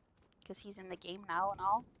 because he's in the game now and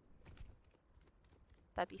all.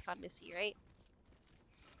 That'd be fun to see, right?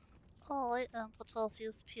 Oh, I am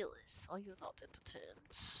Potassius Peelis. Are you not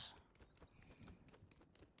entertained?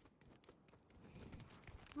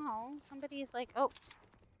 Oh, somebody's like, oh.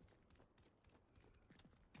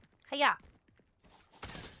 Hiya.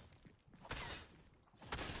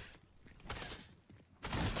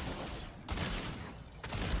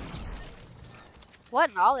 What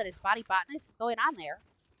in all that is body botanist is going on there?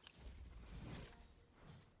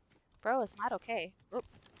 Bro, it's not okay. Oop.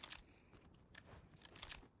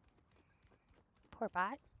 Poor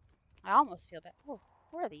bot. I almost feel bad. Oh,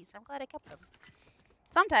 who are these? I'm glad I kept them.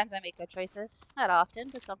 Sometimes I make good choices. Not often,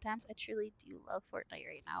 but sometimes I truly do love Fortnite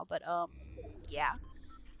right now. But, yeah.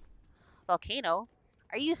 Volcano.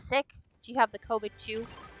 Are you sick? Do you have the COVID too?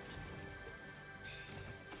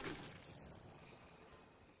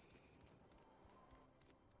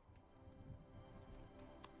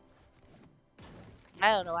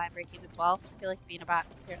 I don't know why I'm breaking this wall. I feel like being a bot.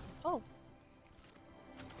 Here. Oh.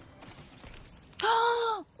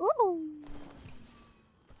 Ooh.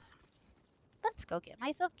 Let's go get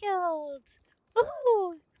myself killed.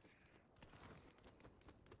 Ooh.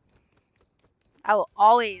 I will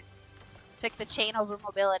always pick the chain over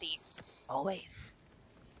mobility. Always.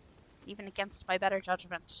 Even against my better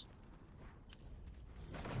judgment.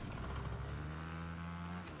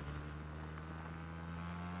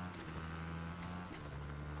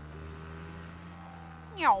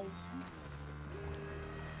 Meow.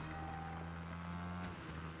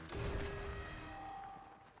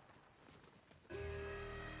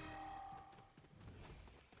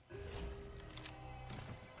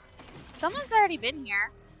 Someone's already been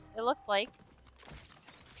here. It looked like.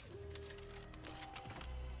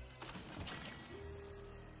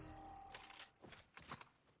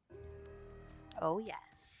 Oh, yes.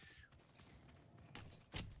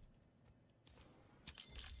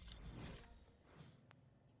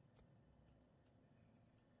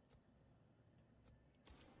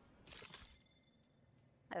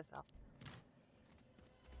 That's all.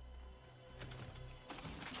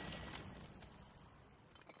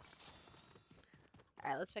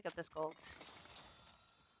 Alright, let's pick up this gold.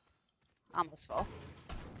 Almost full.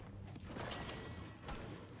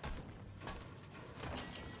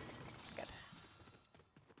 Good.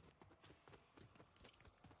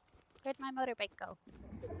 Where'd my motorbike go?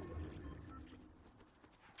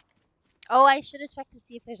 Oh, I should have checked to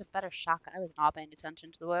see if there's a better shotgun. I was not paying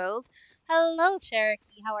attention to the world. Hello,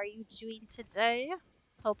 Cherokee. How are you doing today?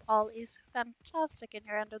 Hope all is fantastic in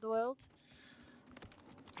your end of the world.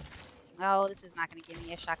 Oh, this is not going to give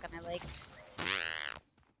me a shotgun I like.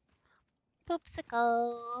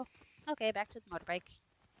 Poopsicle. Okay, back to the motorbike.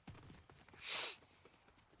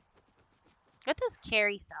 What does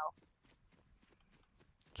carry sell?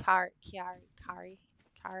 Kara?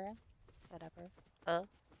 Whatever.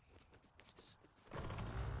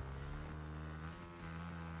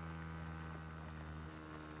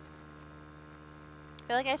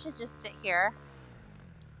 feel like I should just sit here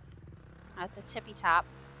at the tippy top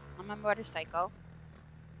on my motorcycle.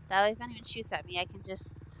 That way if anyone shoots at me, I can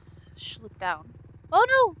just sloop down. Oh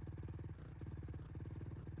no!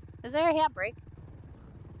 Is there a handbrake?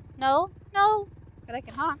 No, no! But I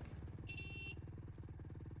can honk.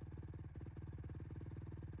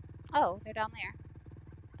 Oh, they're down there.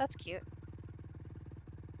 That's cute.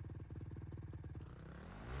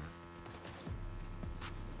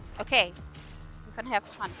 Okay, we're gonna have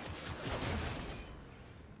fun.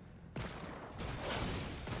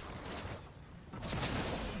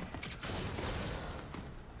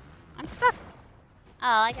 I'm stuck. Oh,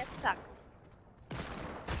 I got stuck.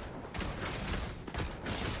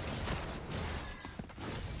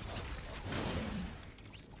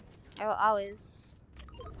 I will always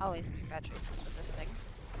make bad choices with this thing.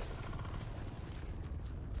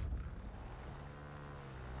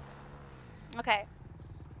 Okay.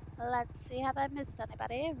 Let's see, have I missed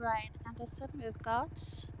anybody? Ryan Anderson, we've got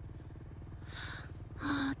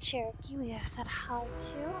Cherokee, we have said hi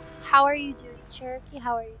to. How are you doing, Cherokee?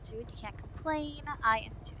 How are you doing? You can't complain. I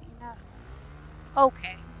am doing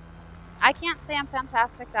okay. I can't say I'm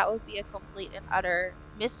fantastic. That would be a complete and utter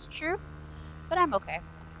mistruth, but I'm okay.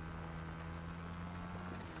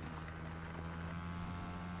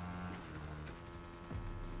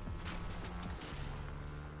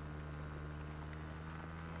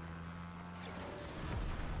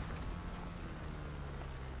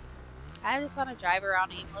 I just want to drive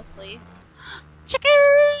around aimlessly. Chicken!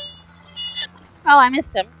 Oh, I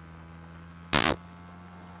missed him.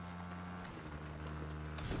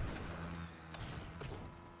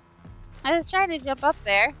 I was trying to jump up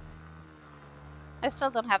there. I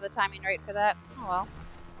still don't have the timing right for that. Oh well.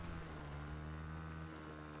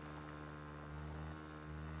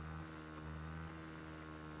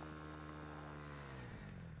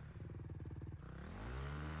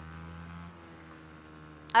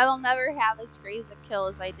 I will never have as great a kill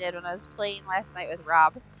as I did when I was playing last night with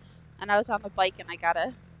Rob. And I was on the bike and I got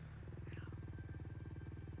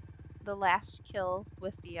the last kill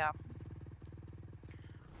with the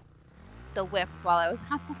whip while I was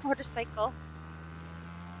on the motorcycle.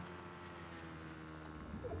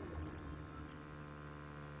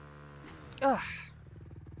 Ugh.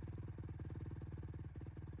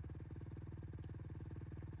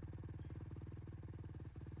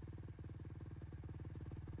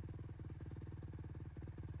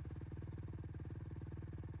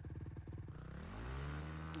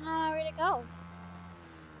 Where'd it go?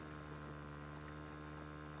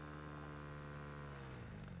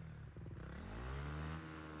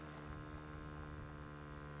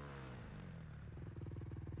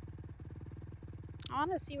 I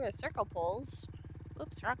want to see where the circle pulls.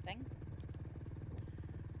 Oops, wrong thing.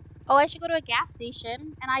 Oh, I should go to a gas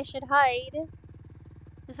station and I should hide.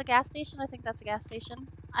 Is a gas station? I think that's a gas station.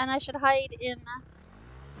 And I should hide in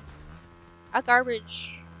a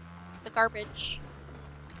garbage. The garbage.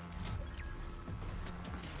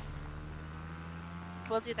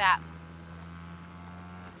 We'll do that.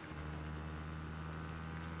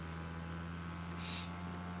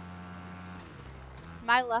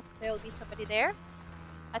 My luck, there will be somebody there.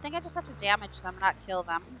 I think I just have to damage them, not kill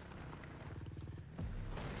them.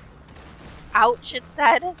 Ouch, it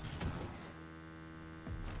said. Oh,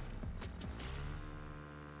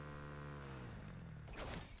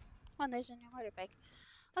 and there's a new motorbike.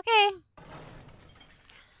 Okay.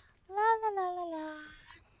 La la la la la.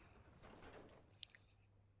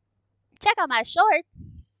 Check out my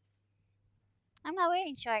shorts. I'm not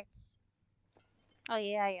wearing shorts. Oh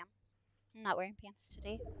yeah, I am. I'm not wearing pants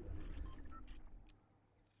today.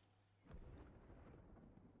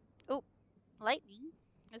 Oh, lightning.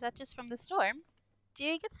 Is that just from the storm? Do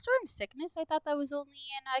you get storm sickness? I thought that was only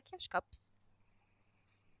in cash cups.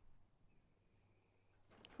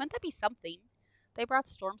 Wouldn't that be something? They brought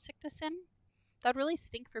storm sickness in? That'd really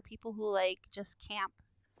stink for people who like just camp.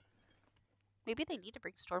 Maybe they need to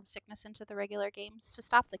bring storm sickness into the regular games to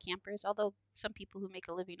stop the campers, although some people who make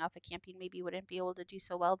a living off of camping maybe wouldn't be able to do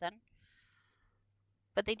so well then.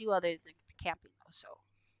 But they do other than camping though, so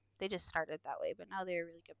they just started that way, but now they're a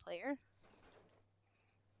really good player.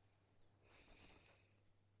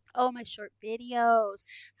 Oh, my short videos.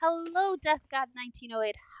 Hello, Death God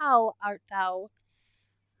 1908. How art thou?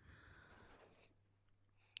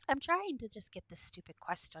 I'm trying to just get this stupid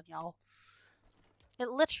quest done, y'all. It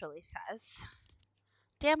literally says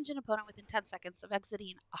damage an opponent within 10 seconds of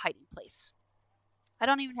exiting a hiding place. I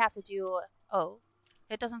don't even have to do. Oh,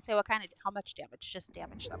 it doesn't say what kind of how much damage, just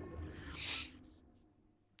damage them.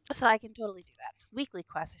 So I can totally do that. Weekly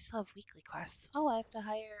quests. I still have weekly quests. Oh, I have to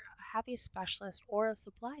hire a heavy specialist or a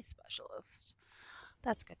supply specialist.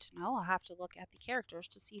 That's good to know. I'll have to look at the characters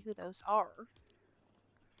to see who those are.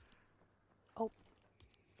 Oh,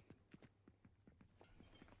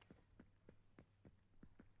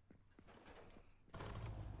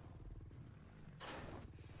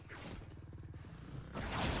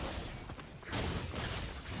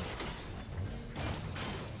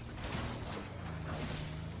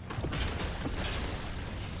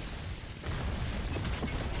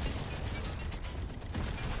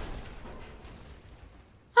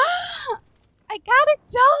 I got it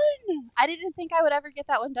done! I didn't think I would ever get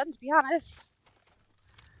that one done, to be honest.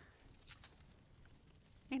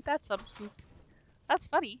 Ain't that some poop? That's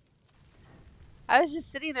funny. I was just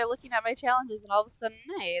sitting there looking at my challenges, and all of a sudden,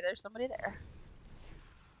 hey, there's somebody there.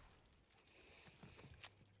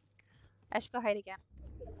 I should go hide again.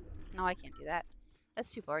 No, I can't do that.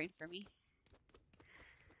 That's too boring for me.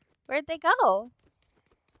 Where'd they go?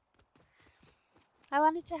 I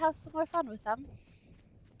wanted to have some more fun with them.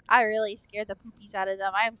 I really scared the poopies out of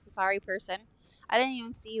them. I am so sorry, person. I didn't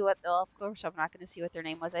even see what, well, of course I'm not going to see what their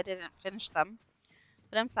name was. I didn't finish them.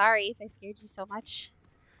 But I'm sorry if I scared you so much.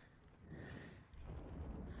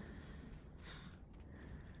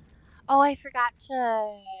 Oh, I forgot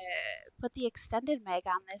to put the extended mag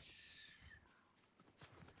on this.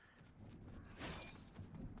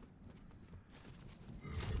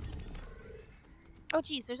 Oh,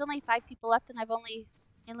 geez, there's only 5 people left and I've only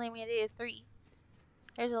eliminated 3.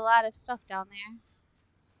 There's a lot of stuff down there.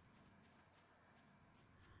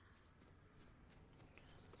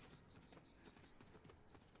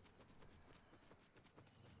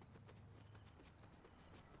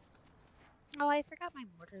 Oh, I forgot my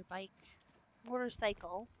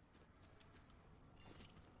motorcycle.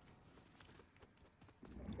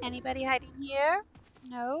 Anybody hiding here?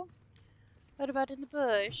 No? What about in the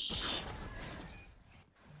bush?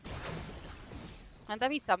 Wouldn't that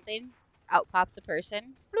be something? Out pops a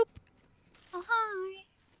person. Bloop. Oh, hi.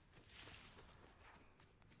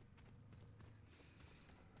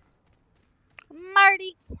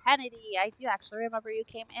 Marty Kennedy. I do actually remember you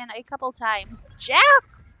came in a couple times.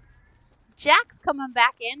 Jax! Jax coming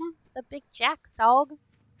back in. The big Jax dog.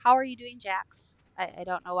 How are you doing, Jax? I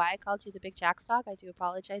don't know why I called you the big Jax dog. I do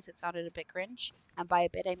apologize. It sounded a bit cringe. And by a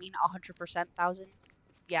bit, I mean 100%, 1,000.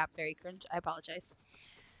 Yeah, very cringe. I apologize.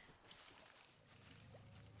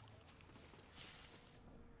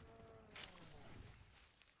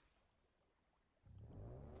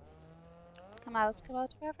 Come out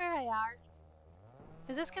wherever I are.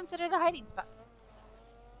 Is this considered a hiding spot?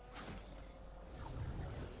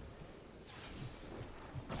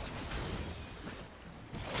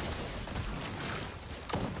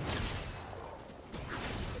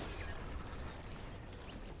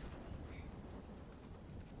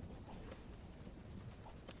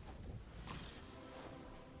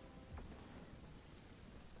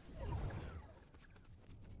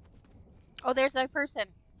 Oh, there's a person.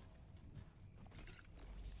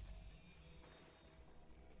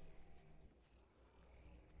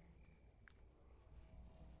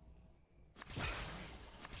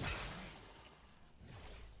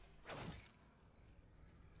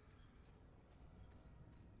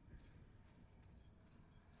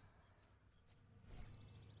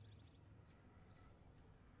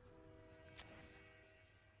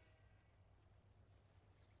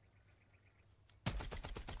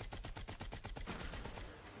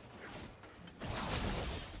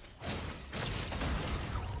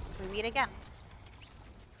 We meet again.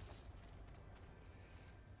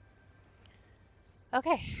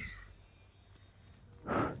 Okay.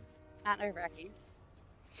 Not nerve-wracking.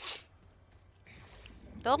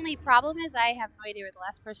 The only problem is I have no idea where the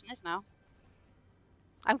last person is now.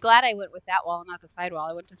 I'm glad I went with that wall, not the side wall.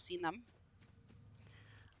 I wouldn't have seen them.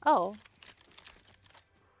 Oh.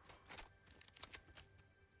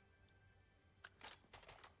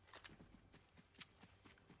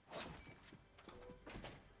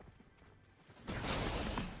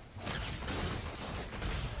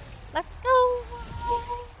 Let's go!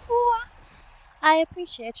 I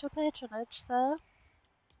appreciate your patronage, sir.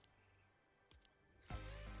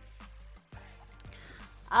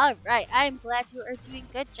 Alright, I'm glad you are doing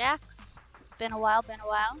good, Jax. Been a while, been a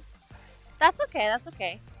while. That's okay, that's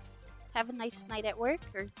okay. Have a nice night at work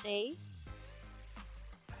or day.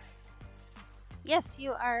 Yes,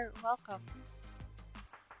 you are welcome.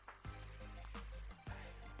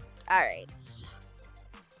 Alright.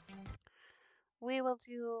 We will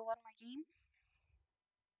do one more game.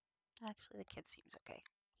 Actually, the kid seems okay.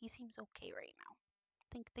 He seems okay right now. I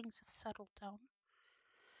think things have settled down.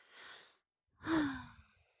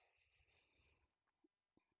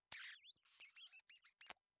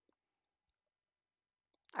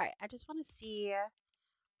 Alright, I just want to see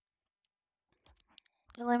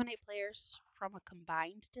Eliminate players from a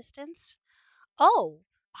combined distance. Oh,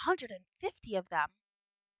 150 of them.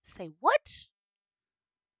 Say what?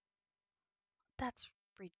 That's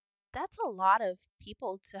re- that's a lot of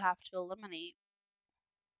people to have to eliminate.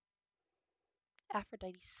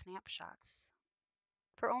 Aphrodite snapshots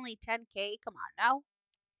for only 10K. Come on now.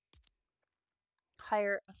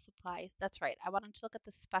 Hire a supply. That's right. I wanted to look at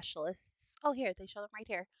the specialists. Oh, here they show them right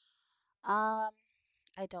here. Um,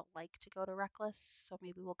 I don't like to go to reckless, so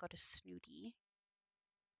maybe we'll go to snooty,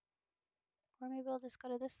 or maybe we'll just go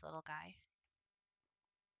to this little guy.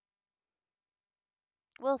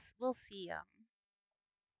 We'll see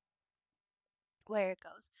where it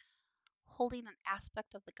goes. Holding an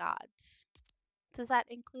aspect of the gods. Does that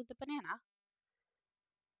include the banana?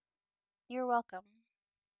 You're welcome,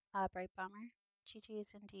 Bright Bomber. GG's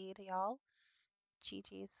indeed, y'all.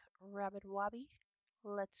 GG's Rabbit Wobby.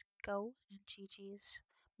 Let's go. And GG's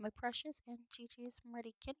my precious and GG's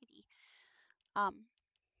Murdy Kennedy. Um,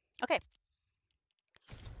 okay.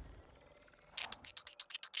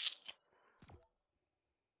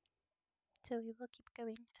 So we will keep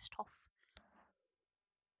going. It's tough.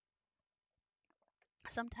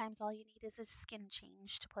 Sometimes all you need is a skin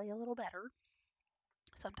change to play a little better.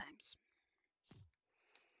 Sometimes.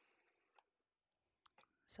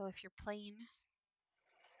 So if you're playing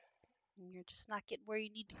and you're just not getting where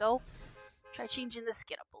you need to go, try changing the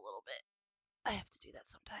skin up a little bit. I have to do that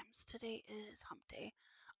sometimes. Today is hump day.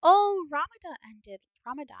 Oh, Ramadan ended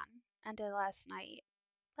last night.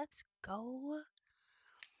 Let's go.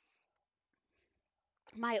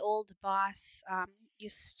 My old boss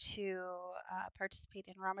used to participate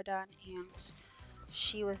in Ramadan, and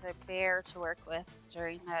she was a bear to work with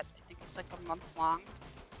during that. I think it's like a month long.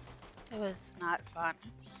 It was not fun,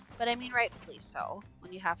 but I mean, rightfully so.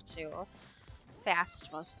 When you have to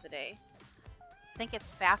fast most of the day. I think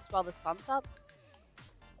it's fast while the sun's up.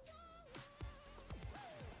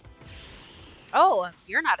 Oh,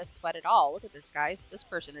 you're not a sweat at all. Look at this, guys. This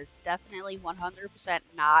person is definitely 100%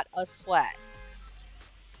 not a sweat.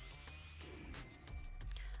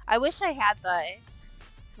 I wish I had the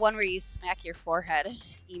one where you smack your forehead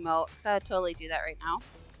emote, because I would totally do that right now.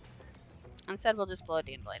 Instead, we'll just blow a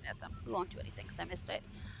dandelion at them. We won't do anything, because I missed it.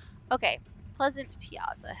 Okay, Pleasant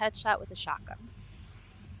Piazza. Headshot with a shotgun.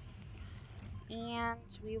 And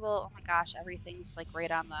we will, oh my gosh, everything's like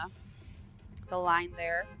right on the line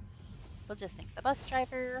there. We'll just thank the bus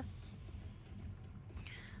driver.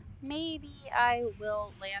 Maybe I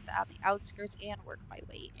will land on the outskirts and work my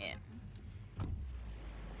way in.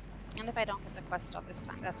 And if I don't get the quest stuff this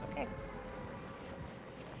time, that's okay.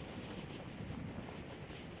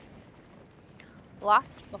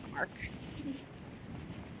 Lost bookmark.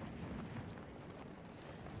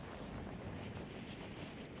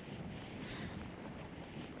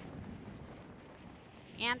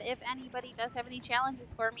 And if anybody does have any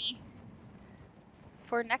challenges for me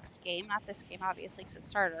for next game, not this game obviously because it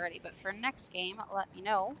started already, but for next game, let me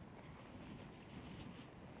know.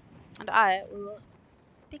 And I will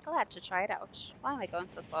be glad to try it out. Why am I going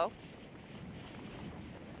so slow?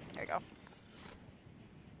 There we go.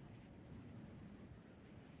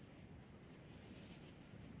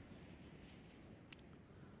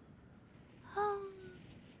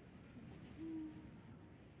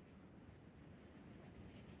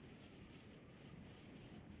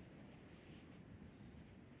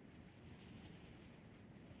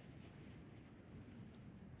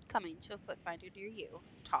 Coming to a foot finder near you.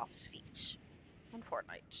 Toff's feet. In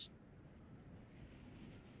Fortnite.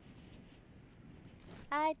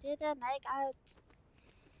 I didn't make out.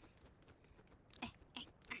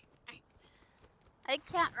 I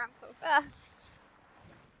can't run so fast.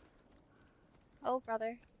 Oh,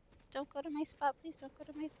 brother. Don't go to my spot. Please don't go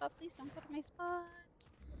to my spot. Please don't go to my spot.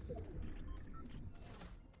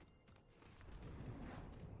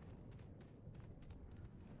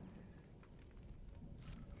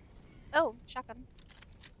 Oh, shotgun.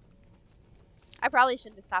 I probably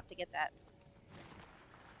shouldn't have stopped to get that.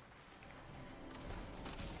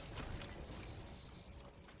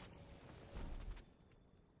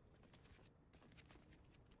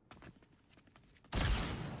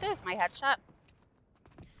 There's my headshot.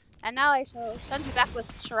 And now I shall send you back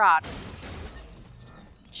with Sharon.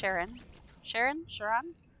 Sharon? Sharon?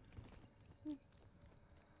 Sharon?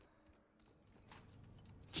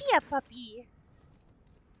 Gia puppy!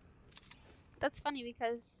 That's funny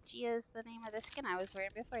because Gia is the name of the skin I was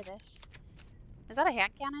wearing before this. Is that a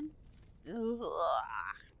hand cannon? Ugh.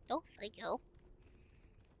 Don't psycho.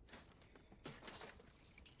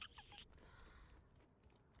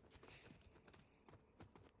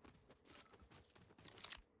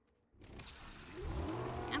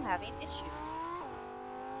 I'm having issues.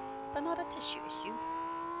 but not a tissue issue.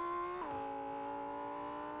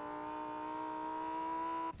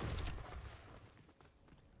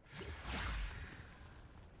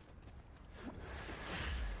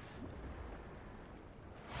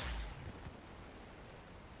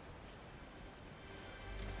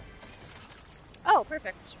 Oh,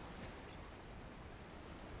 perfect.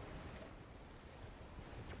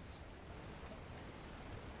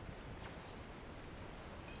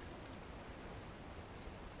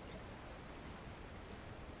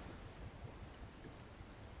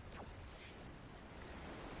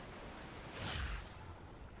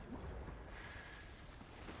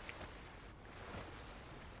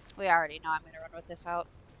 We already know I'm going to run with this out.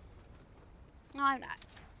 No, I'm not.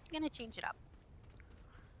 I'm going to change it up.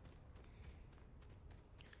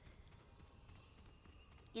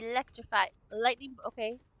 Electrify. Lightning.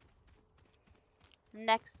 Okay.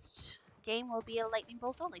 Next game will be a lightning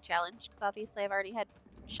bolt only challenge, because obviously I've already had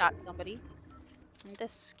shot somebody in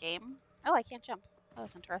this game. Oh, I can't jump. That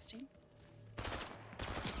was interesting.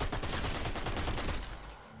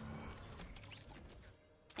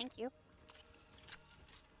 Thank you.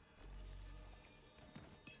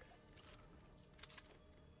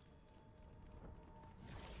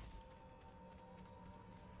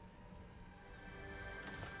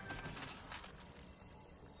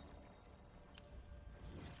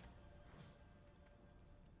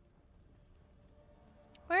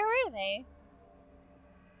 Where were they?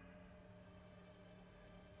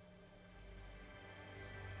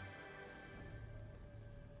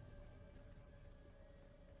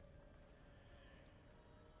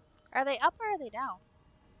 Are they up or are they down?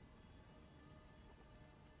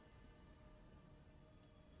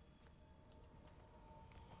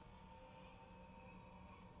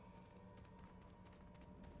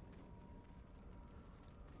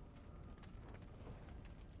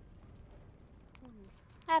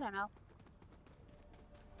 I don't know.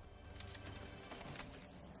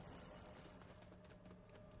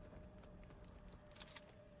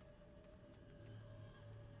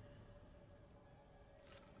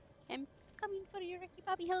 I'm coming for you, Ricky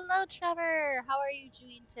Bobby. Hello, Trevor. How are you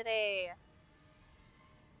doing today?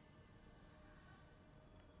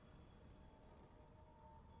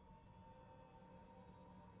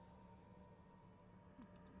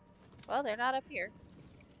 Well, they're not up here.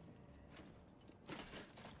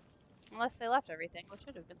 Unless they left everything, which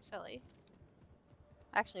would have been silly.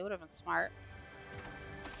 Actually, would have been smart.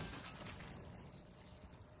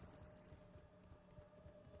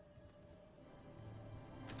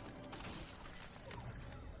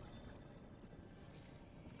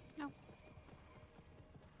 No.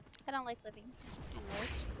 I don't like living.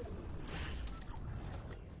 Anyways.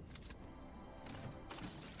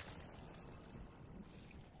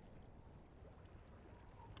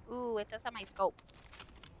 Ooh, it does have my scope.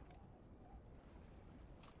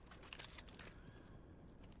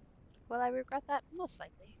 Will I regret that? Most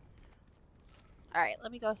likely. Alright,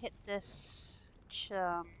 let me go hit this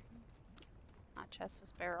not chest,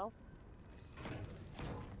 this barrel.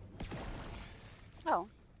 Oh.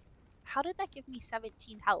 How did that give me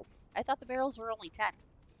 17 health? I thought the barrels were only 10.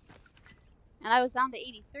 And I was down to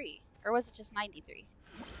 83. Or was it just 93?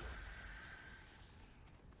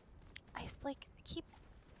 I like keep.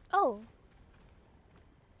 Oh.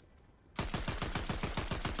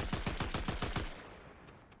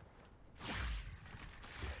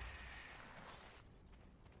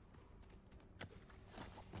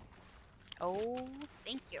 Oh,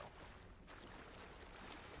 thank you.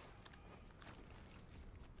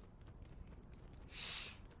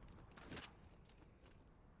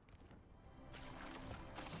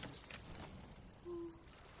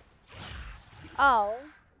 Oh.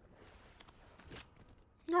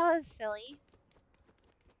 That was silly.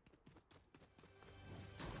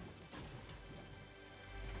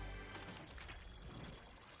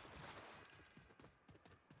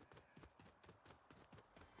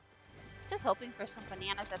 Just hoping for some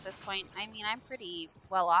bananas at this point. I mean, I'm pretty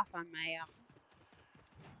well off on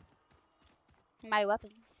my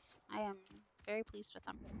weapons. I am very pleased with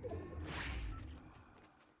them.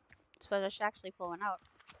 Suppose I should actually pull one out.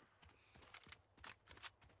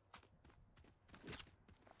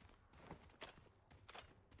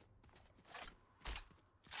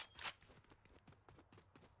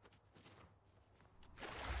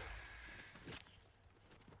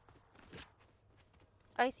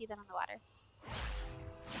 Oh, I see them in the water.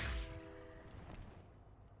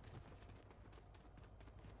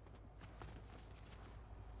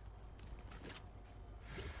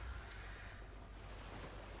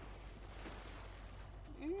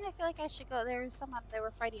 I feel like I should go. There was someone they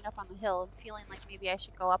were fighting up on the hill. I'm feeling like maybe I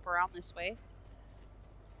should go up around this way.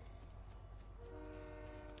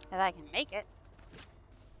 If I can make it.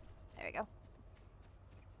 There we go.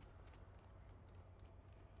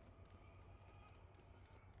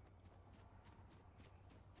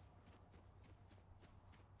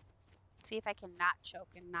 See if I can not choke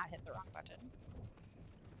and not hit the wrong button.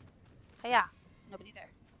 Oh yeah, nobody there.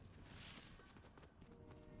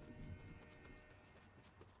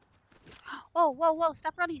 Whoa, whoa, whoa,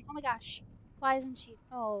 stop running. Oh my gosh. Why isn't she?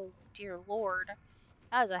 Oh, dear Lord.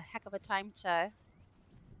 That was a heck of a time to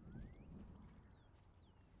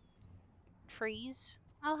freeze.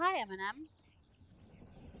 Oh, hi, Eminem.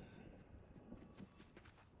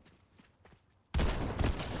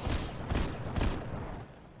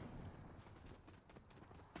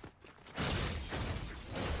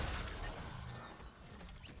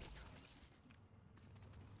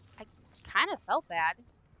 I kind of felt bad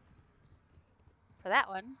for that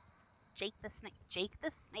one. Jake the Snake. Jake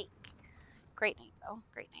the Snake. Great name, though.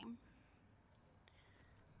 Great name.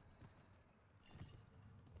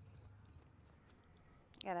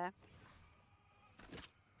 Gotta.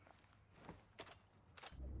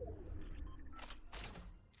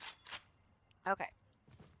 Okay.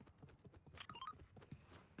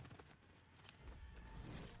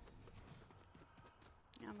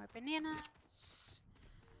 No more bananas.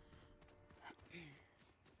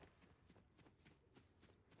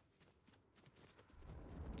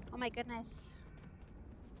 Oh my goodness.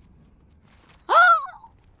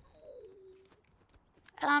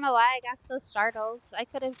 I don't know why I got so startled. I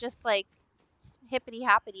could have just like hippity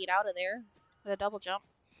hoppity out of there with a double jump.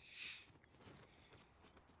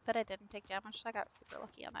 But I didn't take damage, so I got super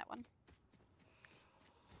lucky on that one.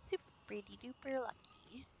 Super duper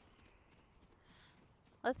lucky.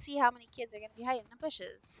 Let's see how many kids are going to be hiding in the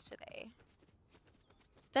bushes today.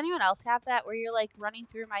 Does anyone else have that where you're like running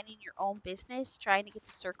through minding your own business, trying to get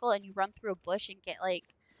to circle, and you run through a bush and get like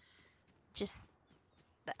just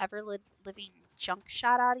the ever living junk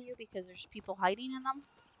shot out of you because there's people hiding in them?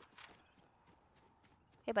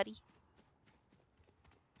 Hey, buddy.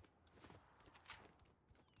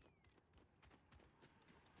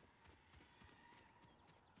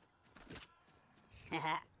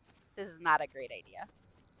 This is not a great idea,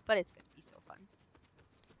 but it's going to be so fun.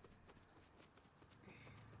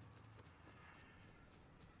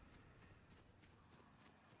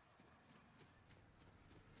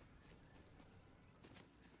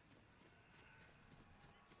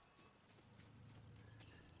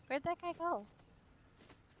 Where'd that guy go?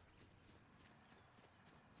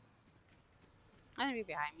 I'm gonna be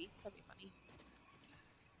behind me. That'll be funny.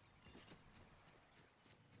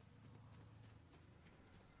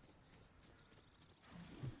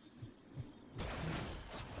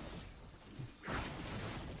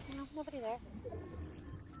 No, nobody there.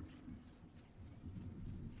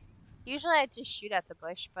 Usually I just shoot at the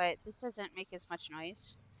bush, but this doesn't make as much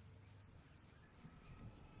noise.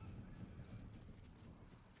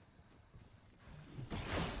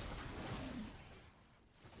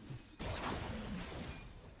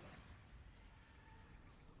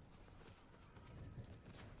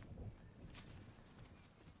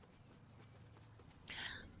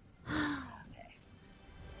 Okay.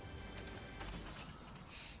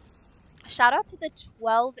 Shout out to the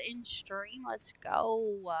 12-inch stream. Let's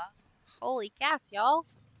go. Holy cats, y'all.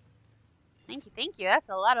 Thank you, thank you. That's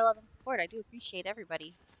a lot of love and support. I do appreciate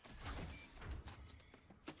everybody.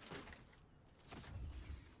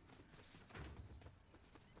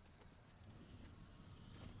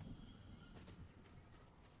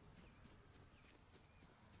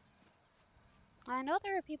 I know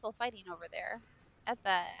there were people fighting over there at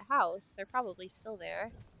the house. They're probably still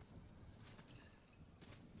there.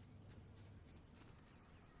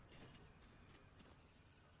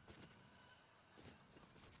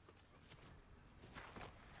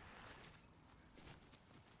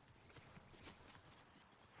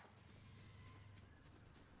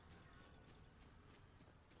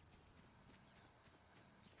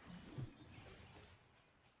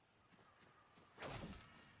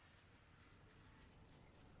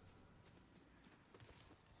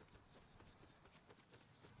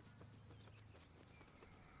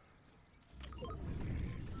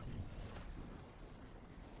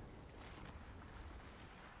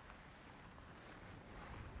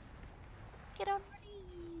 Get on your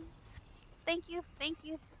knees. Thank you, thank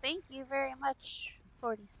you, thank you very much,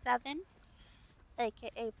 47,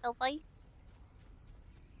 aka Billy. Is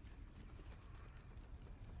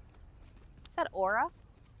that Aura?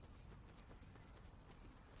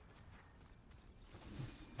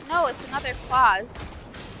 No, it's another Claus.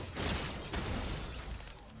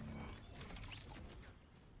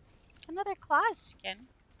 Another Claus skin.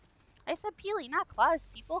 I said Peely, not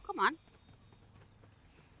Claus, people. Come on.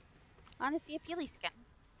 I want to see a Peely skin.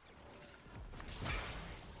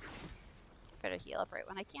 Better heal up right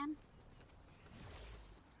when I can.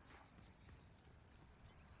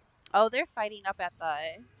 Oh, they're fighting up at the...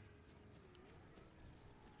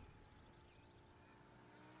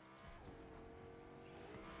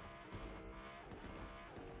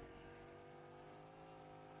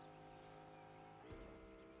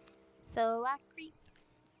 So I creep.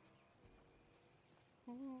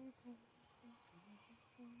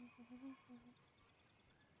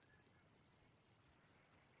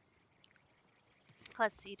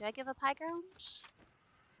 Let's see, do I give up high ground?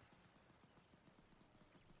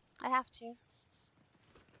 I have to.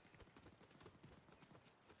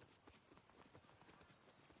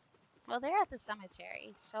 Well, they're at the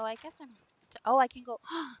cemetery, so I guess I'm... Oh, I can go...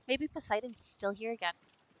 Maybe Poseidon's still here again.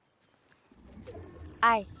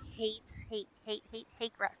 I hate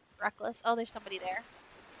Reckless. Oh, there's somebody there.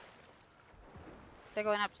 They're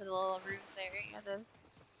going up to the little ruins area.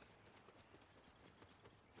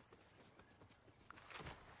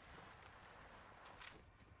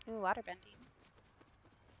 Ooh, water bending.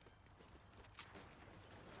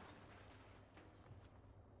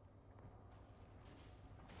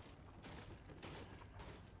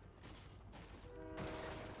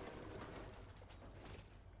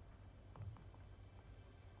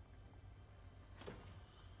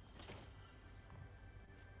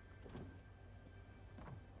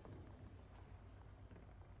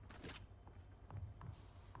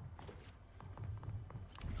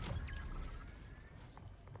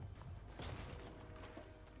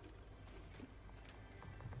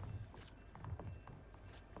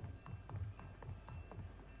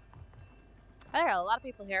 There are a lot of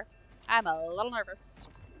people here. I'm a little nervous.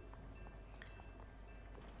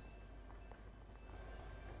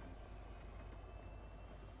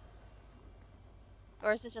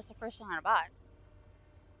 Or is it just a person on a bot?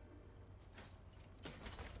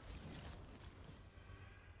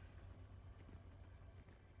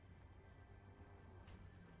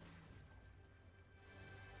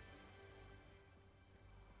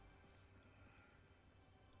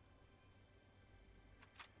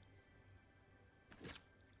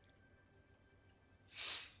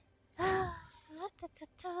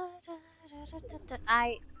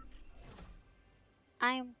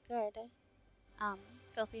 I'm good.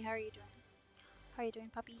 Filthy, how are you doing? How are you doing,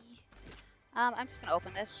 puppy? I'm just gonna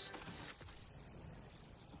open this.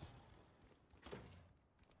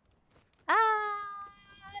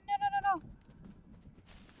 No.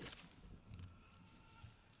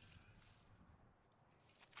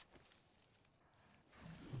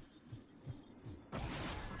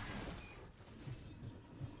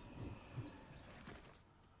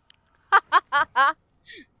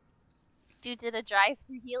 Dude did a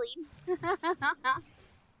drive-through healing.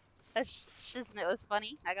 Isn't it was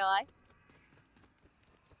funny, not gonna lie.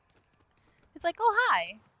 It's like, oh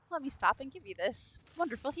hi, let me stop and give you this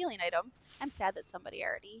wonderful healing item. I'm sad that somebody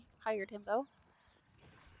already hired him though.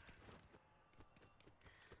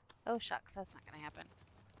 Oh shucks, that's not gonna happen.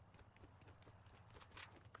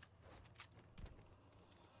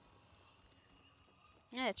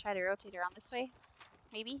 I'm gonna try to rotate around this way,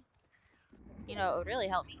 maybe. You know, it would really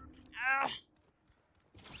help me. Ugh.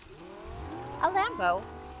 A Lambo.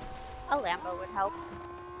 A Lambo would help.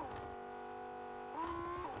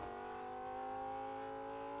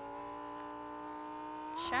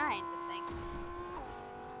 Trying to think.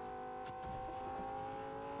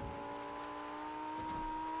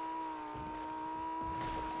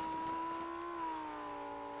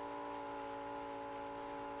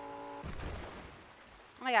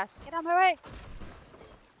 Oh my gosh, get out of my way!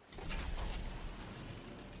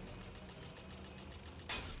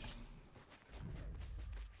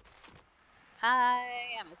 I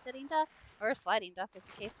am a sitting duck, or a sliding duck as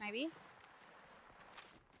the case may be.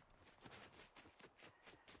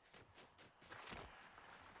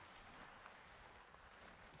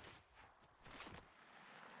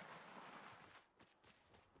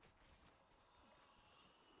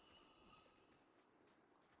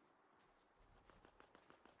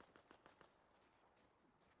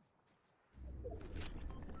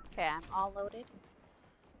 Okay, I'm all loaded.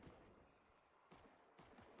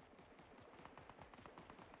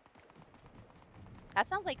 That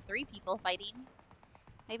sounds like 3 people fighting.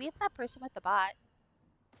 Maybe it's that person with the bot.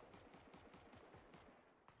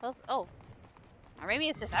 Oh. Or maybe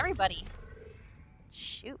it's just everybody.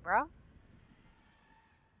 Shoot, bro.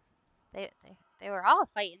 They were all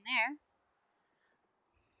fighting there.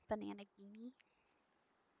 Banana Guinea.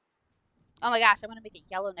 Oh my gosh, I'm gonna make it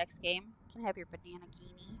yellow next game. Can I have your Banana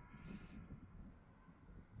Guinea?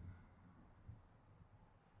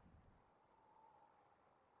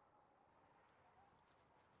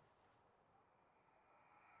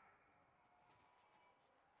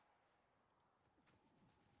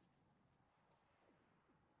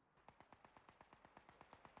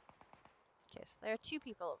 So there are two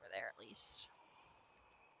people over there at least.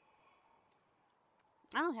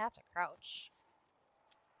 I don't have to crouch.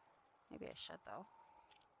 Maybe I should though.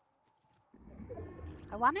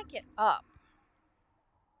 I want to get up.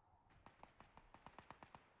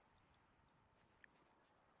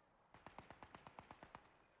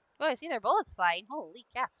 Oh, I see their bullets flying. Holy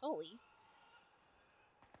cats, holy.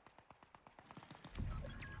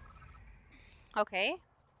 Okay.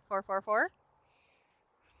 444.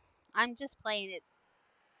 I'm just playing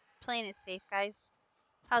it safe, guys.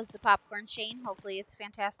 How's the popcorn, Shane? Hopefully it's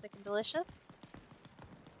fantastic and delicious.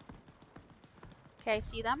 Okay, I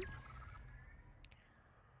see them.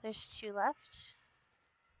 There's two left.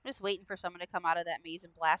 I'm just waiting for someone to come out of that maze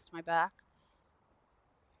and blast my back.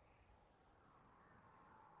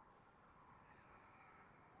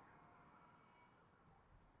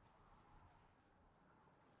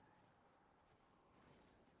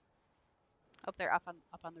 Oh, they're up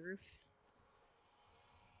on the roof.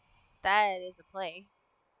 That is a play.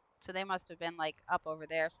 So they must have been like up over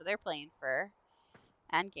there. So they're playing for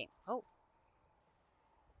end game. Oh,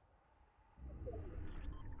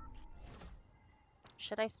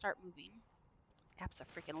 should I start moving?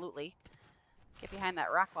 Abso-freaking-lutely. Get behind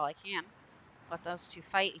that rock while I can. Let those two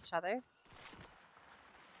fight each other.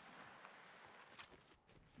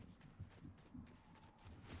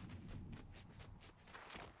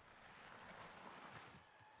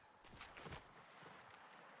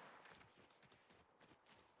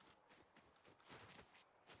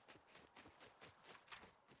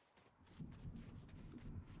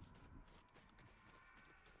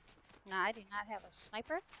 No, I do not have a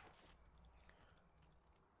sniper.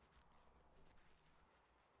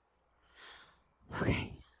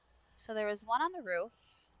 Okay. So there was one on the roof.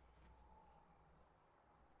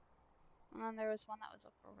 And then there was one that was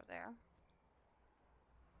up over there.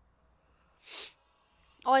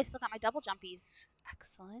 Oh, I still got my double jumpies.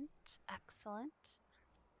 Excellent. Excellent.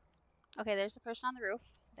 Okay, there's the person on the roof.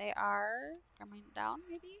 They are coming down,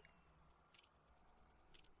 maybe?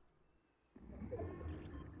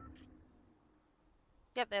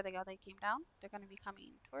 Yep, there they go. They came down. They're going to be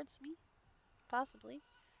coming towards me. Possibly.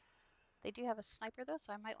 They do have a sniper, though,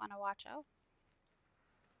 so I might want to watch out.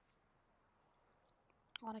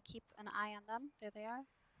 I want to keep an eye on them. There they are.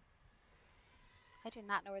 I do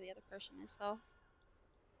not know where the other person is, though.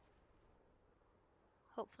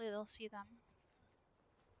 Hopefully they'll see them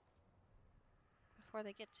before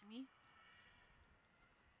they get to me.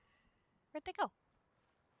 Where'd they go?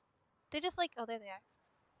 They just like, oh, there they are.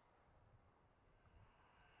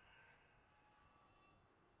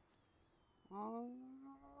 Oh,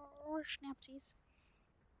 snapsies.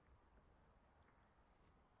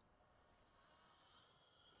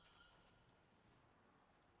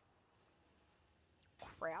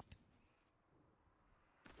 Crap.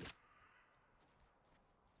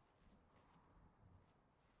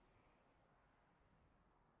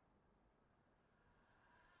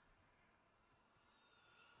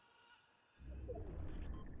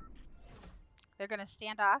 They're going to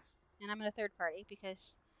stand off, and I'm in a third party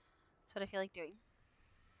because that's what I feel like doing.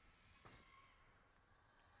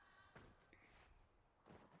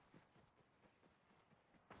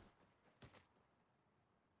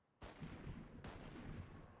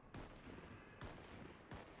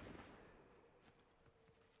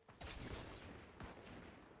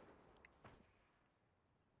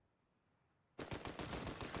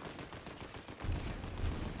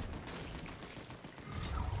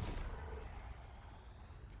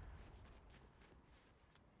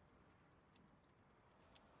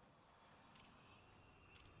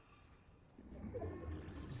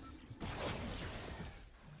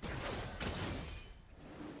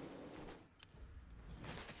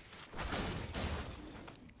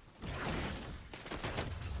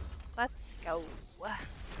 Let's go.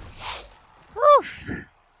 Whew.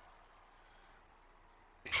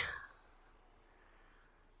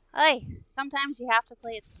 Hey, sometimes you have to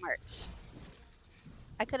play it smart.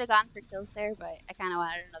 I could have gone for kills there, but I kind of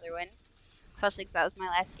wanted another win, especially because that was my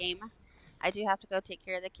last game. I do have to go take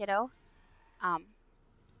care of the kiddo. Um,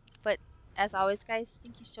 but as always, guys,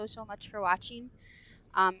 thank you so much for watching.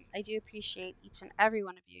 I do appreciate each and every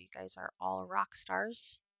one of you. You guys are all rock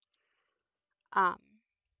stars. Um,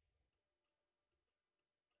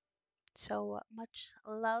 so much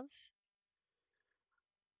love.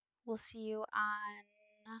 We'll see you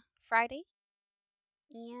on Friday,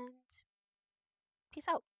 and peace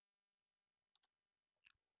out.